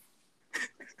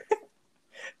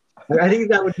 I think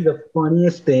that would be the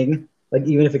funniest thing, like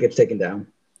even if it gets taken down.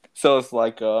 So it's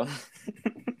like so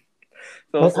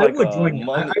it's I like would join.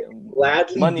 money, I would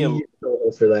gladly money. be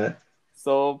your for that.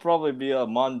 So probably be a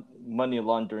money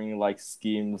laundering like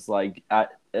schemes like at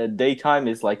daytime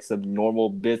is like some normal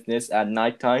business, at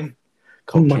nighttime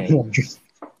cocaine.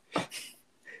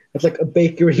 It's like a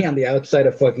bakery on the outside,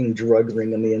 a fucking drug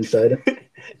ring on the inside.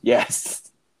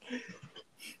 Yes.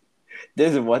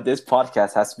 This is what this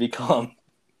podcast has become.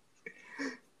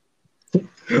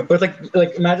 But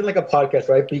like imagine like a podcast,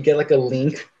 right? But you get like a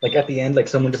link, like at the end, like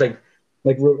someone just in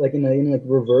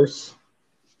reverse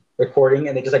recording,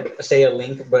 and they just like say a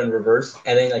link but in reverse,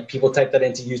 and then like people type that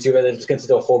into YouTube, and then just gets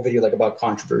into a whole video like about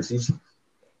controversies.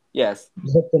 Yes.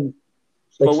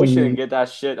 But we shouldn't get that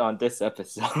shit on this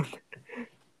episode.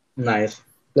 Nice.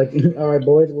 Like, all right,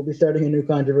 boys, we'll be starting a new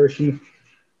controversy,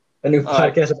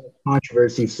 podcast about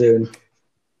controversy soon.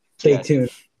 Stay tuned.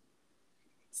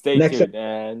 Stay tuned.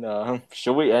 And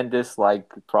should we end this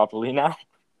like properly now?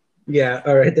 Yeah.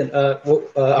 All right then.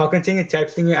 I'll continue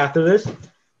texting you after this.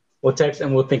 We'll text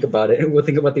and we'll think about it. We'll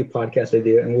think about the podcast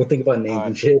idea, and we'll think about names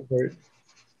and shit. All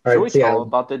right. Should we tell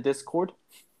about the Discord?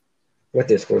 What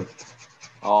Discord?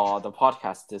 Oh, the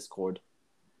podcast Discord.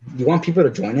 You want people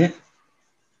to join it?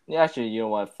 Yeah, actually, you know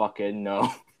what? Fucking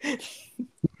no.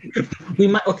 We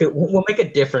might. Okay, we'll make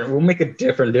it different. We'll make a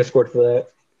different Discord for that.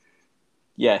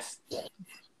 Yes.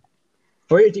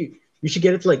 Or dude, you should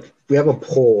get it to like we have a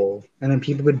poll, and then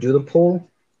people could do the poll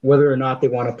whether or not they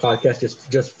want a podcast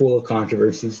just full of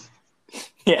controversies.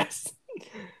 Yes.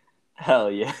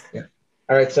 Hell yeah.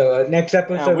 All right, so next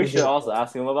episode. And we should also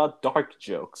ask him about dark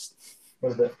jokes.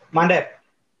 What is it? Monday.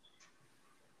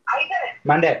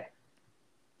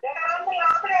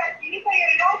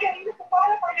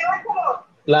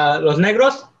 Los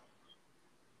negros.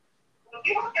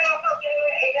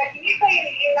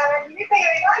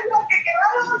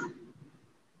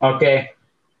 Okay.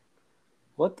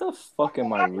 What the fuck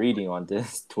am I reading on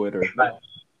this Twitter?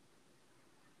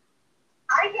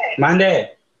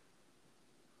 Mande.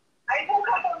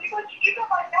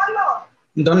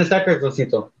 ¿Dónde está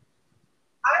Carlosito?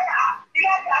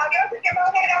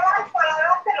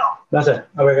 That's it.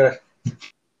 Oh my god. All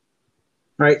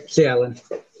right, see you, Alan.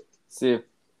 See you.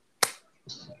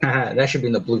 That should be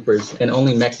in the bloopers, and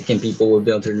only Mexican people will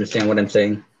be able to understand what I'm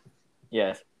saying.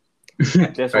 Yes. All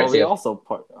That's right, what see we ya. also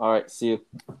part. All right. See you.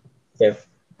 Yeah.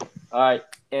 All right.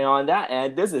 And on that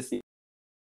end, this is